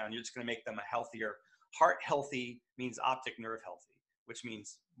goes down, you're just going to make them a healthier. Heart healthy means optic nerve healthy, which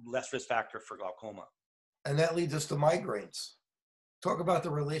means less risk factor for glaucoma. And that leads us to migraines. Talk about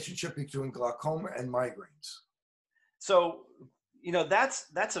the relationship between glaucoma and migraines. So,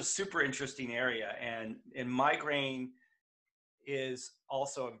 that's a super interesting area. And migraine is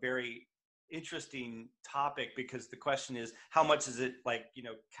also a very interesting topic, because the question is, how much is it like,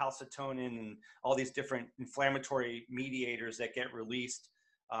 calcitonin and all these different inflammatory mediators that get released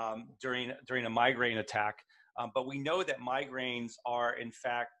during a migraine attack. But we know that migraines are, in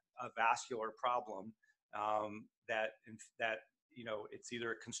fact, a vascular problem, that it's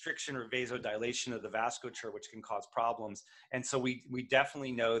either a constriction or vasodilation of the vasculature, which can cause problems. And so we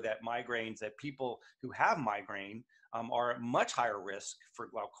definitely know that that people who have migraine are at much higher risk for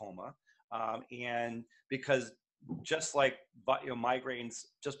glaucoma. And because just like migraines,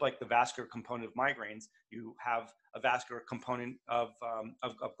 just like the vascular component of migraines, you have a vascular component of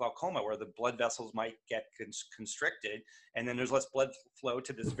glaucoma, where the blood vessels might get constricted, and then there's less blood flow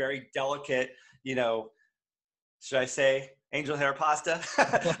to this very delicate, should I say angel hair pasta,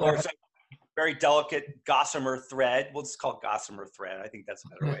 or very delicate gossamer thread. We'll just call it gossamer thread. I think that's a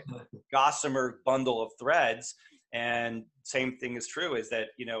better way. Gossamer bundle of threads. And same thing is true, is that,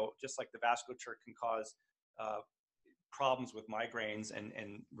 just like the vasculature can cause problems with migraines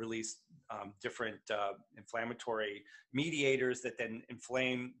and release different inflammatory mediators that then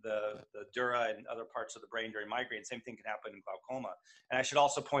inflame the dura and other parts of the brain during migraine. Same thing can happen in glaucoma. And I should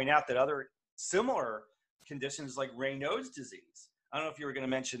also point out that other similar conditions like Raynaud's disease, I don't know if you were going to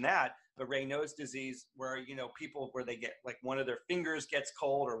mention that, but Raynaud's disease, where, people where they get like one of their fingers gets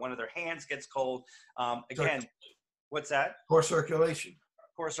cold or one of their hands gets cold. Again, what's that? Poor circulation.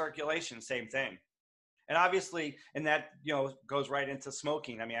 Poor circulation, same thing. And obviously, and that, goes right into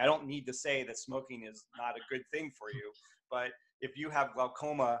smoking. I mean, I don't need to say that smoking is not a good thing for you, but, if you have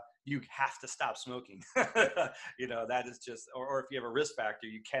glaucoma, you have to stop smoking. You know, that is just, or if you have a risk factor,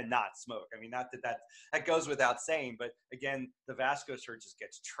 you cannot smoke. I mean, not that goes without saying, but again, the vasculature just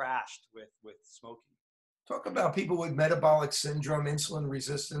gets trashed with smoking. Talk about people with metabolic syndrome, insulin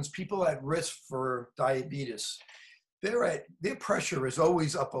resistance, people at risk for diabetes. Their pressure is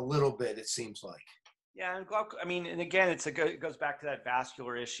always up a little bit, it seems like. Yeah, and I mean, and again, it goes back to that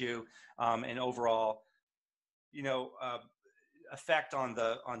vascular issue, and overall, you know, effect on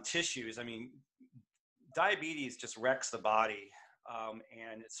tissues. I mean, diabetes just wrecks the body,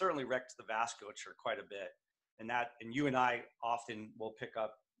 and it certainly wrecks the vasculature quite a bit. And you and I often will pick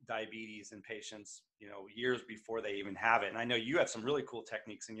up diabetes in patients, you know, years before they even have it. And I know you have some really cool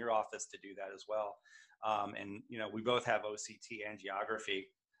techniques in your office to do that as well. And you know, we both have OCT angiography,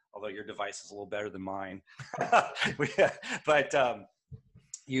 although your device is a little better than mine. But the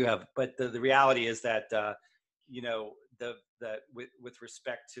reality is that you know, with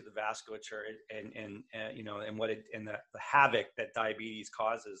respect to the vasculature and you know, and the havoc that diabetes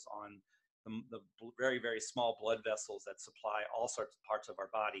causes on the very, very small blood vessels that supply all sorts of parts of our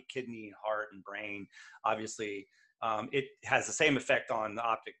body, kidney, heart, and brain. Obviously, it has the same effect on the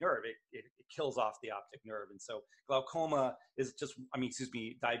optic nerve. It kills off the optic nerve. And so glaucoma is just,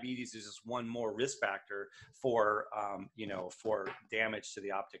 diabetes is just one more risk factor for, you know, for damage to the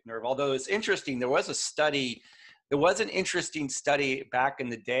optic nerve. Although it's interesting, there was an interesting study back in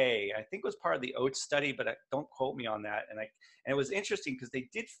the day. I think it was part of the OTEL study, but don't quote me on that. And it was interesting because they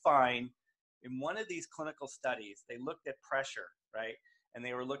did find in one of these clinical studies, they looked at pressure, right? And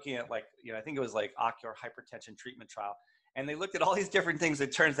they were looking at, like, you know, I think it was like ocular hypertension treatment trial. And they looked at all these different things.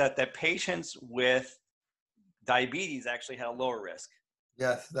 It turns out that patients with diabetes actually had a lower risk.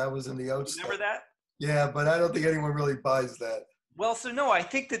 Yes, that was in the OTEL study. Remember that? Yeah, but I don't think anyone really buys that. Well, so no, I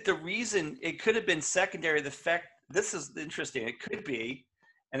think that the reason it could have been secondary, the fact, this is interesting, it could be,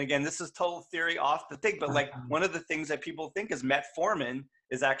 and again, this is total theory off the thing, but like one of the things that people think is metformin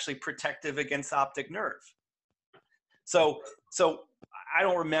is actually protective against optic nerve. So I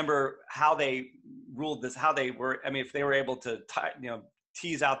don't remember how they ruled this, how they were, I mean, if they were able to, you know,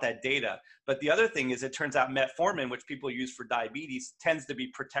 tease out that data. But the other thing is, it turns out metformin, which people use for diabetes, tends to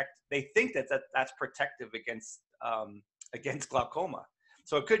be they think that's protective against glaucoma.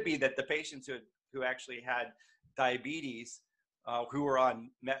 So it could be that the patients who actually had diabetes, who were on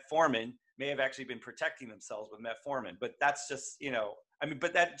metformin, may have actually been protecting themselves with metformin. But that's just, you know, I mean,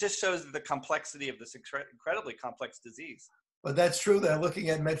 but that just shows the complexity of this incredibly complex disease. But that's true. They're looking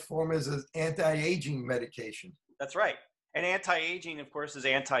at metformin as an anti-aging medication. That's right. And anti-aging, of course, is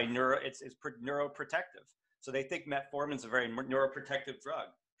it's neuroprotective. So they think metformin is a very neuroprotective drug.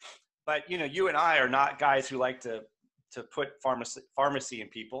 But, you know, you and I are not guys who like to put pharmacy in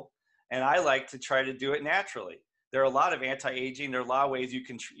people. And I like to try to do it naturally. There are a lot of anti-aging. There are a lot of ways you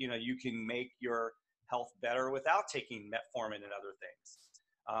can make your health better without taking metformin and other things.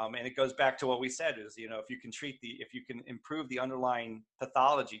 And it goes back to what we said is, you know, if you can improve the underlying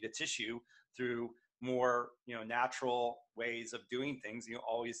pathology, the tissue, through more, you know, natural ways of doing things, you know,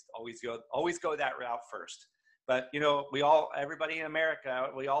 always go that route first. But, you know, everybody in America,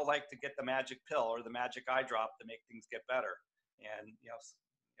 we all like to get the magic pill or the magic eye drop to make things get better. And, you know,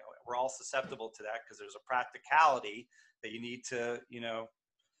 we're all susceptible to that because there's a practicality that you need to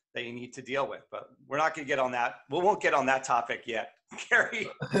deal with. But we're not going to get on that. We won't get on that topic yet, Gary.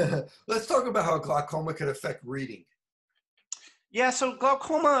 Let's talk about how glaucoma could affect reading. Yeah, so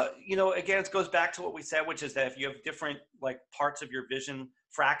glaucoma, you know, again, it goes back to what we said, which is that if you have different, like, parts of your vision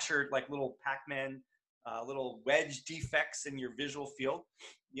fractured, like little Pac-Man, little wedge defects in your visual field,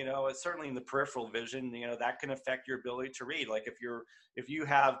 you know, certainly in the peripheral vision, you know, that can affect your ability to read. Like if you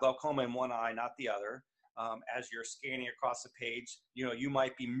have glaucoma in one eye, not the other, as you're scanning across the page, you know, you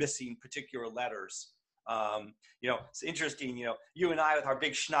might be missing particular letters. You know, it's interesting, you know, you and I with our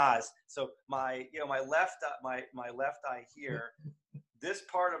big schnoz. So my left eye here, this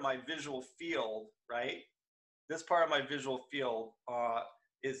part of my visual field, right? This part of my visual field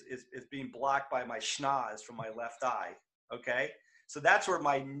is being blocked by my schnoz from my left eye. Okay. So that's where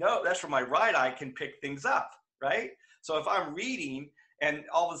my right eye can pick things up, right? So if I'm reading and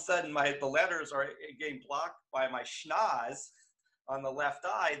all of a sudden the letters are getting blocked by my schnoz on the left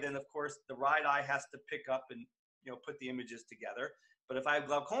eye, then of course the right eye has to pick up and, you know, put the images together. But if I have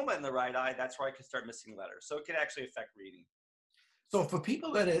glaucoma in the right eye, that's where I can start missing letters. So it can actually affect reading. So for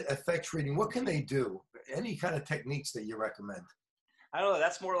people that it affects reading, what can they do? Any kind of techniques that you recommend? I don't know.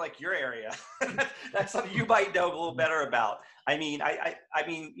 That's more like your area. That's something you might know a little better about. I mean, I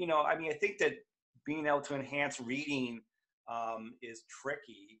think that being able to enhance reading is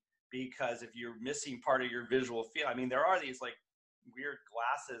tricky because if you're missing part of your visual field, I mean, there are these like weird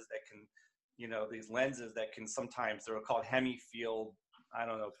glasses that can, you know, these lenses that can sometimes, they're called hemifield, I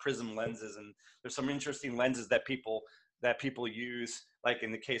don't know, prism lenses. And there's some interesting lenses that people use, like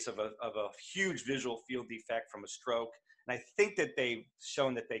in the case of a huge visual field defect from a stroke. And I think that they've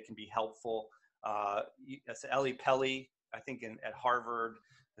shown that they can be helpful. Ellie Pelly, I think at Harvard,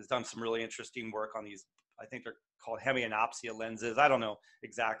 has done some really interesting work on these. I think they're called hemianopsia lenses. I don't know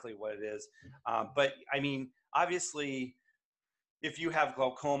exactly what it is. But I mean, obviously, if you have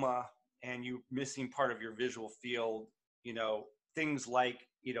glaucoma and you're missing part of your visual field, you know, things like,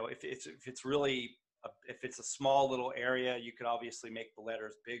 you know, if it's a small little area, you could obviously make the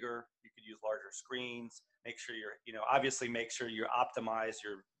letters bigger. You could use larger screens, make sure obviously make sure you optimize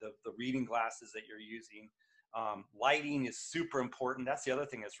the reading glasses that you're using. Lighting is super important. That's the other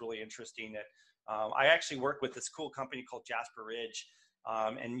thing that's really interesting. That I actually work with this cool company called Jasper Ridge.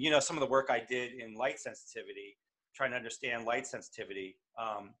 And, you know, some of the work I did in light sensitivity, trying to understand light sensitivity,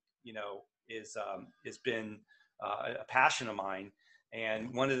 you know, has been a passion of mine.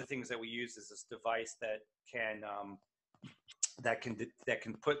 And one of the things that we use is this device that can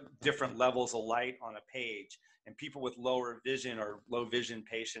put different levels of light on a page. And people with lower vision or low vision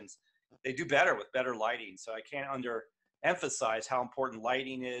patients, they do better with better lighting. So I can't underemphasize how important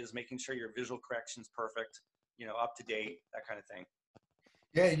lighting is, making sure your visual correction's perfect, you know, up to date, that kind of thing.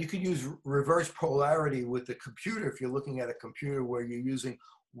 Yeah, you could use reverse polarity with the computer if you're looking at a computer where you're using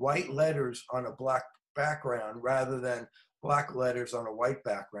white letters on a black background rather than black letters on a white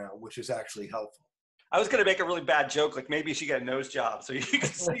background, which is actually helpful. I was going to make a really bad joke, like maybe she got a nose job, so you can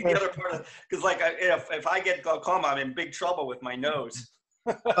see the other part of it. Because like if I get glaucoma, I'm in big trouble with my nose.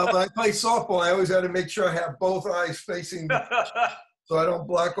 When I play softball, I always had to make sure I have both eyes facing so I don't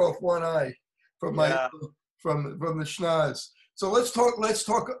block off one eye from my from the schnoz. So let's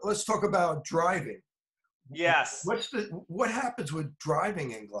talk about driving. Yes. What happens with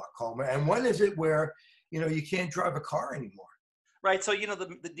driving in glaucoma, and when is it where, you know, you can't drive a car anymore? Right. So, you know,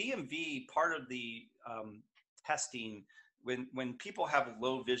 the DMV, part of the testing, when people have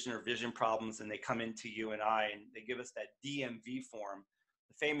low vision or vision problems and they come into you and I, and they give us that DMV form,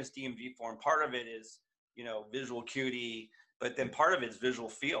 the famous DMV form, part of it is, you know, visual acuity, but then part of it is visual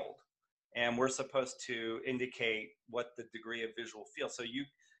field. And we're supposed to indicate what the degree of visual field. So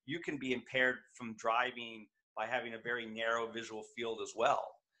you can be impaired from driving by having a very narrow visual field as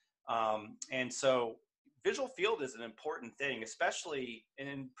well. And so visual field is an important thing, especially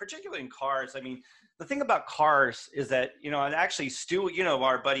and particularly in cars. I mean, the thing about cars is that, you know, and actually Stu, you know,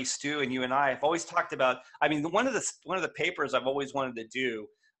 our buddy Stu and you and I have always talked about, I mean, one of the papers I've always wanted to do,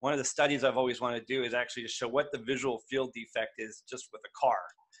 one of the studies I've always wanted to do is actually to show what the visual field defect is just with a car.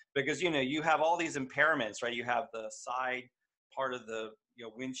 Because, you know, you have all these impairments, right? You have the side part of the, you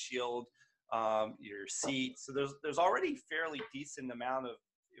know, windshield, your seat. So there's already fairly decent amount of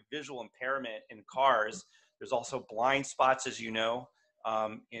visual impairment in cars. There's also blind spots, as you know,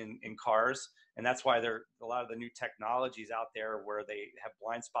 in cars. And that's why there are a lot of the new technologies out there where they have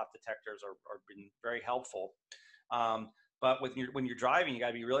blind spot detectors are been very helpful. But when you're driving, you got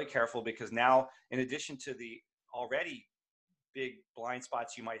to be really careful, because now, in addition to the already big blind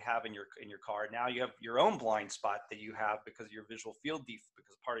spots you might have in your car, now you have your own blind spot that you have because of your visual field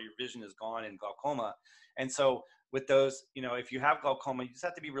because part of your vision is gone in glaucoma. And so with those, you know, if you have glaucoma, you just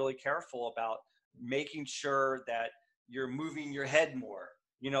have to be really careful about making sure that you're moving your head more.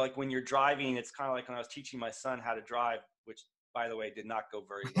 You know, like when you're driving, it's kind of like when I was teaching my son how to drive, which, by the way, did not go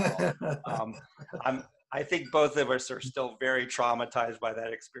very well. I think both of us are still very traumatized by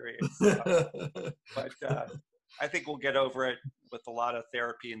that experience. But I think we'll get over it with a lot of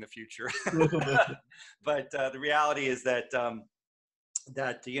therapy in the future. But the reality is that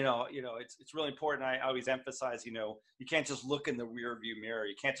you know, it's really important. I always emphasize, you know, you can't just look in the rear view mirror.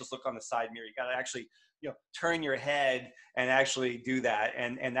 You can't just look on the side mirror. You got to actually, you know, turn your head and actually do that.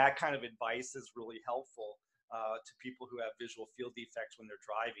 And that kind of advice is really helpful to people who have visual field defects when they're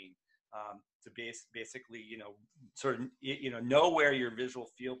driving. To basically, you know, sort of, you know where your visual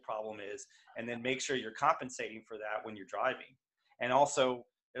field problem is, and then make sure you're compensating for that when you're driving. And also,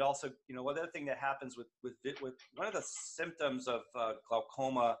 you know, one other thing that happens with one of the symptoms of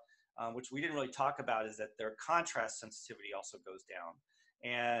glaucoma, which we didn't really talk about, is that their contrast sensitivity also goes down.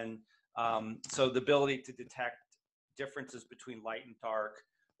 And so the ability to detect differences between light and dark,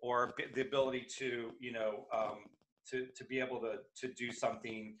 or the ability to, you know, to be able to do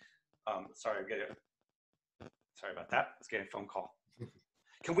something. Sorry about that. Let's get a phone call.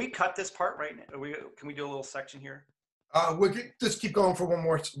 Can we cut this part right now? Can we do a little section here? We'll just keep going for one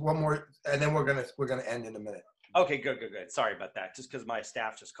more, and then we're gonna end in a minute. Okay, good. Sorry about that. Just because my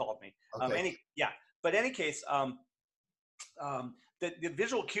staff just called me. Okay. But in any case, the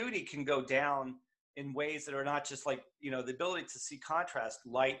visual acuity can go down in ways that are not just like, the ability to see contrast,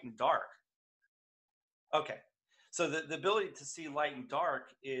 light and dark. Okay, so the ability to see light and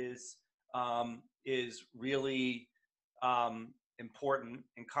dark is really important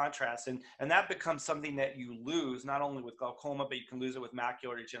in contrast, and that becomes something that you lose not only with glaucoma, but you can lose it with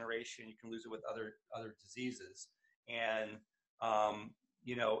macular degeneration. You can lose it with other diseases, and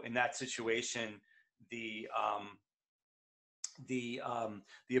in that situation, the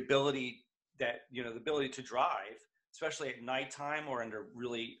ability the ability to drive, especially at nighttime or under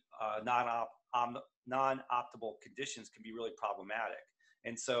really non-optimal conditions, can be really problematic.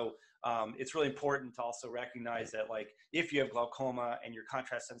 And so it's really important to also recognize that, like, if you have glaucoma and your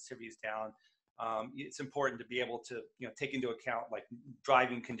contrast sensitivity is down, it's important to be able to, take into account like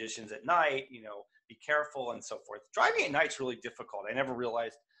driving conditions at night, be careful and so forth. Driving at night is really difficult. I never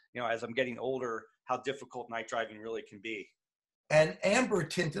realized, as I'm getting older, how difficult night driving really can be. And amber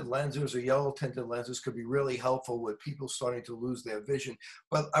tinted lenses or yellow tinted lenses could be really helpful with people starting to lose their vision.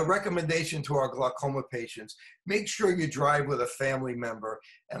 But a recommendation to our glaucoma patients: make sure you drive with a family member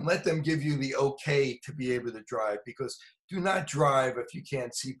and let them give you the okay to be able to drive, because do not drive if you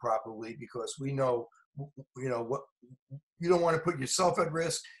can't see properly, because we know, what you don't want to put yourself at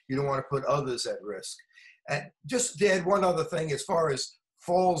risk. You don't want to put others at risk. And just to add one other thing, as far as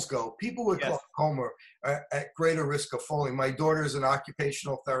falls go, people with glaucoma are at greater risk of falling. My daughter is an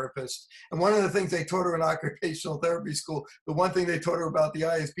occupational therapist, and one of the things they taught her in occupational therapy school, the one thing they taught her about the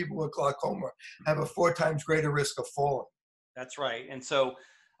eye is people with glaucoma have a 4 times greater risk of falling. That's right. And so,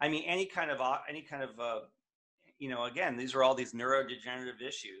 I mean, any kind of again, these are all these neurodegenerative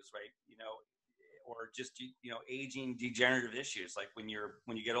issues, right? Or just, aging degenerative issues. Like when you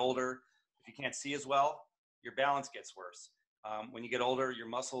get older, if you can't see as well, your balance gets worse. When you get older, your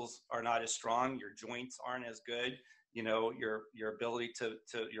muscles are not as strong, your joints aren't as good, your ability to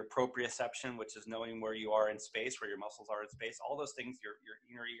your proprioception, which is knowing where you are in space, where your muscles are in space, all those things, your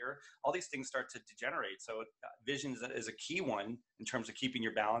inner ear, all these things start to degenerate. So vision is a key one in terms of keeping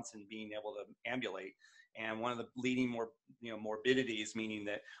your balance and being able to ambulate. And one of the leading morbidities, meaning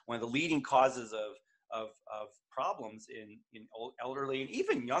that one of the leading causes of problems in elderly and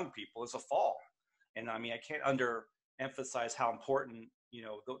even young people, is a fall. And I mean, I can't emphasize how important,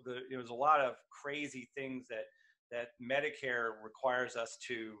 there's a lot of crazy things that Medicare requires us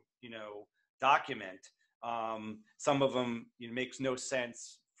to, document. Some of them makes no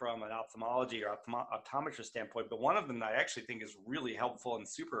sense from an ophthalmology or optometrist standpoint, but one of them that I actually think is really helpful and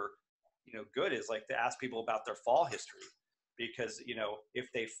super, good is like to ask people about their fall history, because,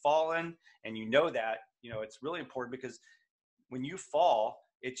 if they've fallen and that, it's really important, because when you fall,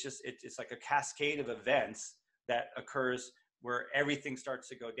 it's like a cascade of events that occurs where everything starts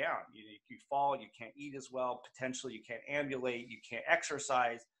to go down. You fall, you can't eat as well, potentially you can't ambulate, you can't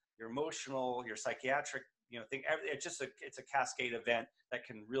exercise, your emotional, your psychiatric, thing. It's a cascade event that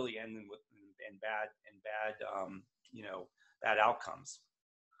can really end in bad outcomes.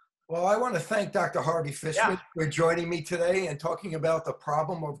 Well, I want to thank Dr. Harvey Fishman for joining me today and talking about the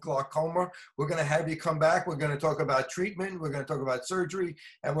problem of glaucoma. We're going to have you come back. We're going to talk about treatment. We're going to talk about surgery,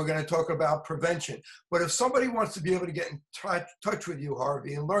 and we're going to talk about prevention. But if somebody wants to be able to get in touch with you,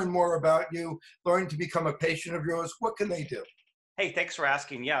 Harvey, and learn more about you, learn to become a patient of yours, what can they do? Hey, thanks for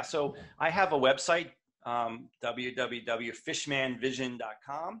asking. Yeah, so I have a website,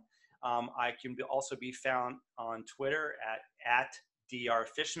 www.fishmanvision.com. I can also be found on Twitter at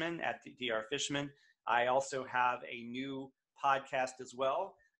 @drfishman. I also have a new podcast as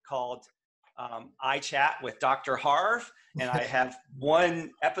well called I Chat with Dr. Harv, and I have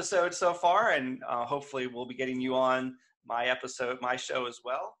 1 episode so far, and hopefully we'll be getting you on my show as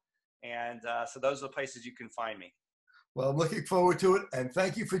well. And so those are the places you can find me. Well, I'm looking forward to it, and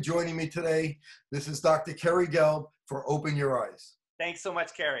thank you for joining me today. This is Dr. Kerry Gelb for Open Your Eyes. Thanks so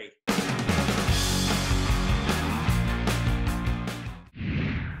much, Kerry.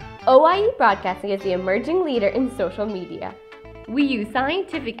 OIE Broadcasting is the emerging leader in social media. We use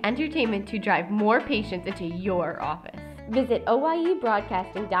scientific entertainment to drive more patients into your office. Visit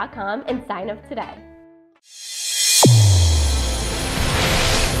oiebroadcasting.com and sign up today.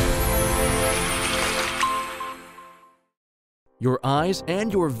 Your eyes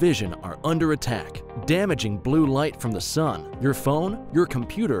and your vision are under attack, damaging blue light from the sun. Your phone, your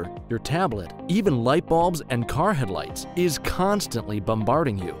computer, your tablet, even light bulbs and car headlights is constantly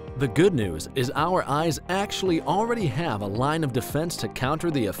bombarding you. The good news is our eyes actually already have a line of defense to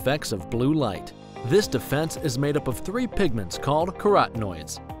counter the effects of blue light. This defense is made up of 3 pigments called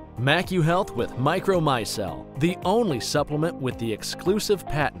carotenoids. MacuHealth with MicroMicelle, the only supplement with the exclusive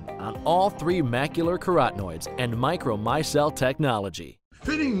patent on all 3 macular carotenoids and MicroMicelle technology.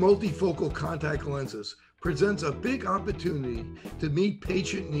 Fitting multifocal contact lenses presents a big opportunity to meet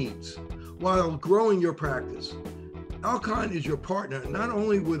patient needs while growing your practice. Alcon is your partner not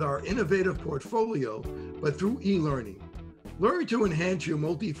only with our innovative portfolio, but through e-learning. Learn to enhance your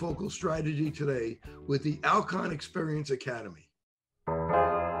multifocal strategy today with the Alcon Experience Academy.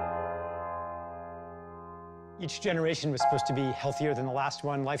 Each generation was supposed to be healthier than the last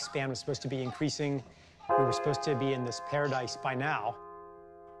one. Lifespan was supposed to be increasing. We were supposed to be in this paradise by now.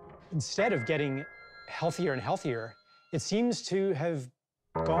 Instead of getting healthier and healthier, it seems to have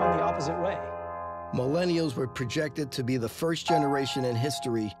gone the opposite way. Millennials were projected to be the first generation in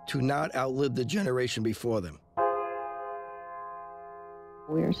history to not outlive the generation before them.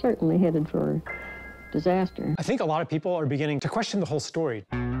 We are certainly headed for disaster. I think a lot of people are beginning to question the whole story.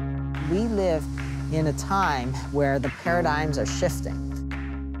 We live in a time where the paradigms are shifting.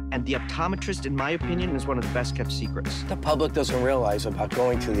 And the optometrist, in my opinion, is one of the best kept secrets. The public doesn't realize about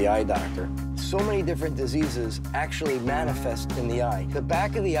going to the eye doctor. So many different diseases actually manifest in the eye. The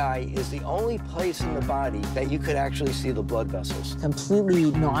back of the eye is the only place in the body that you could actually see the blood vessels.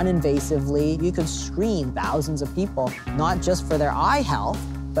 Completely non-invasively, you could screen thousands of people, not just for their eye health,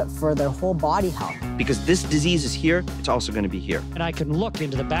 but for their whole body health. Because this disease is here, it's also going to be here. And I can look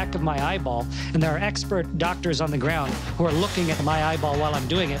into the back of my eyeball, and there are expert doctors on the ground who are looking at my eyeball while I'm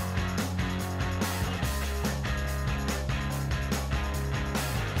doing it.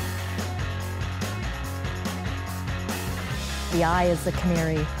 The eye is the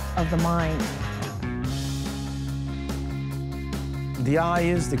canary of the mind. The eye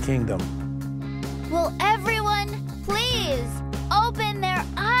is the kingdom. Will everyone please open their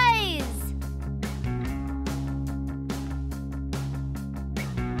eyes?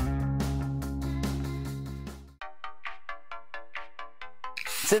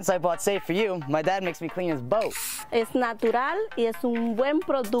 Since I bought Safe for You, my dad makes me clean his boat. Es natural y es un buen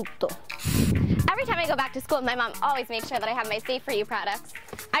producto. Every time I go back to school, my mom always makes sure that I have my Safe for You products.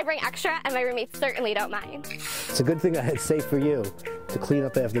 I bring extra, and my roommates certainly don't mind. It's a good thing I had Safe for You to clean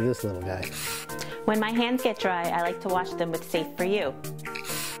up after this little guy. When my hands get dry, I like to wash them with Safe for You.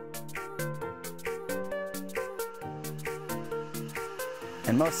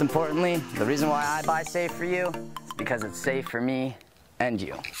 And most importantly, the reason why I buy Safe for You is because it's safe for me and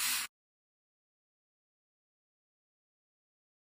you.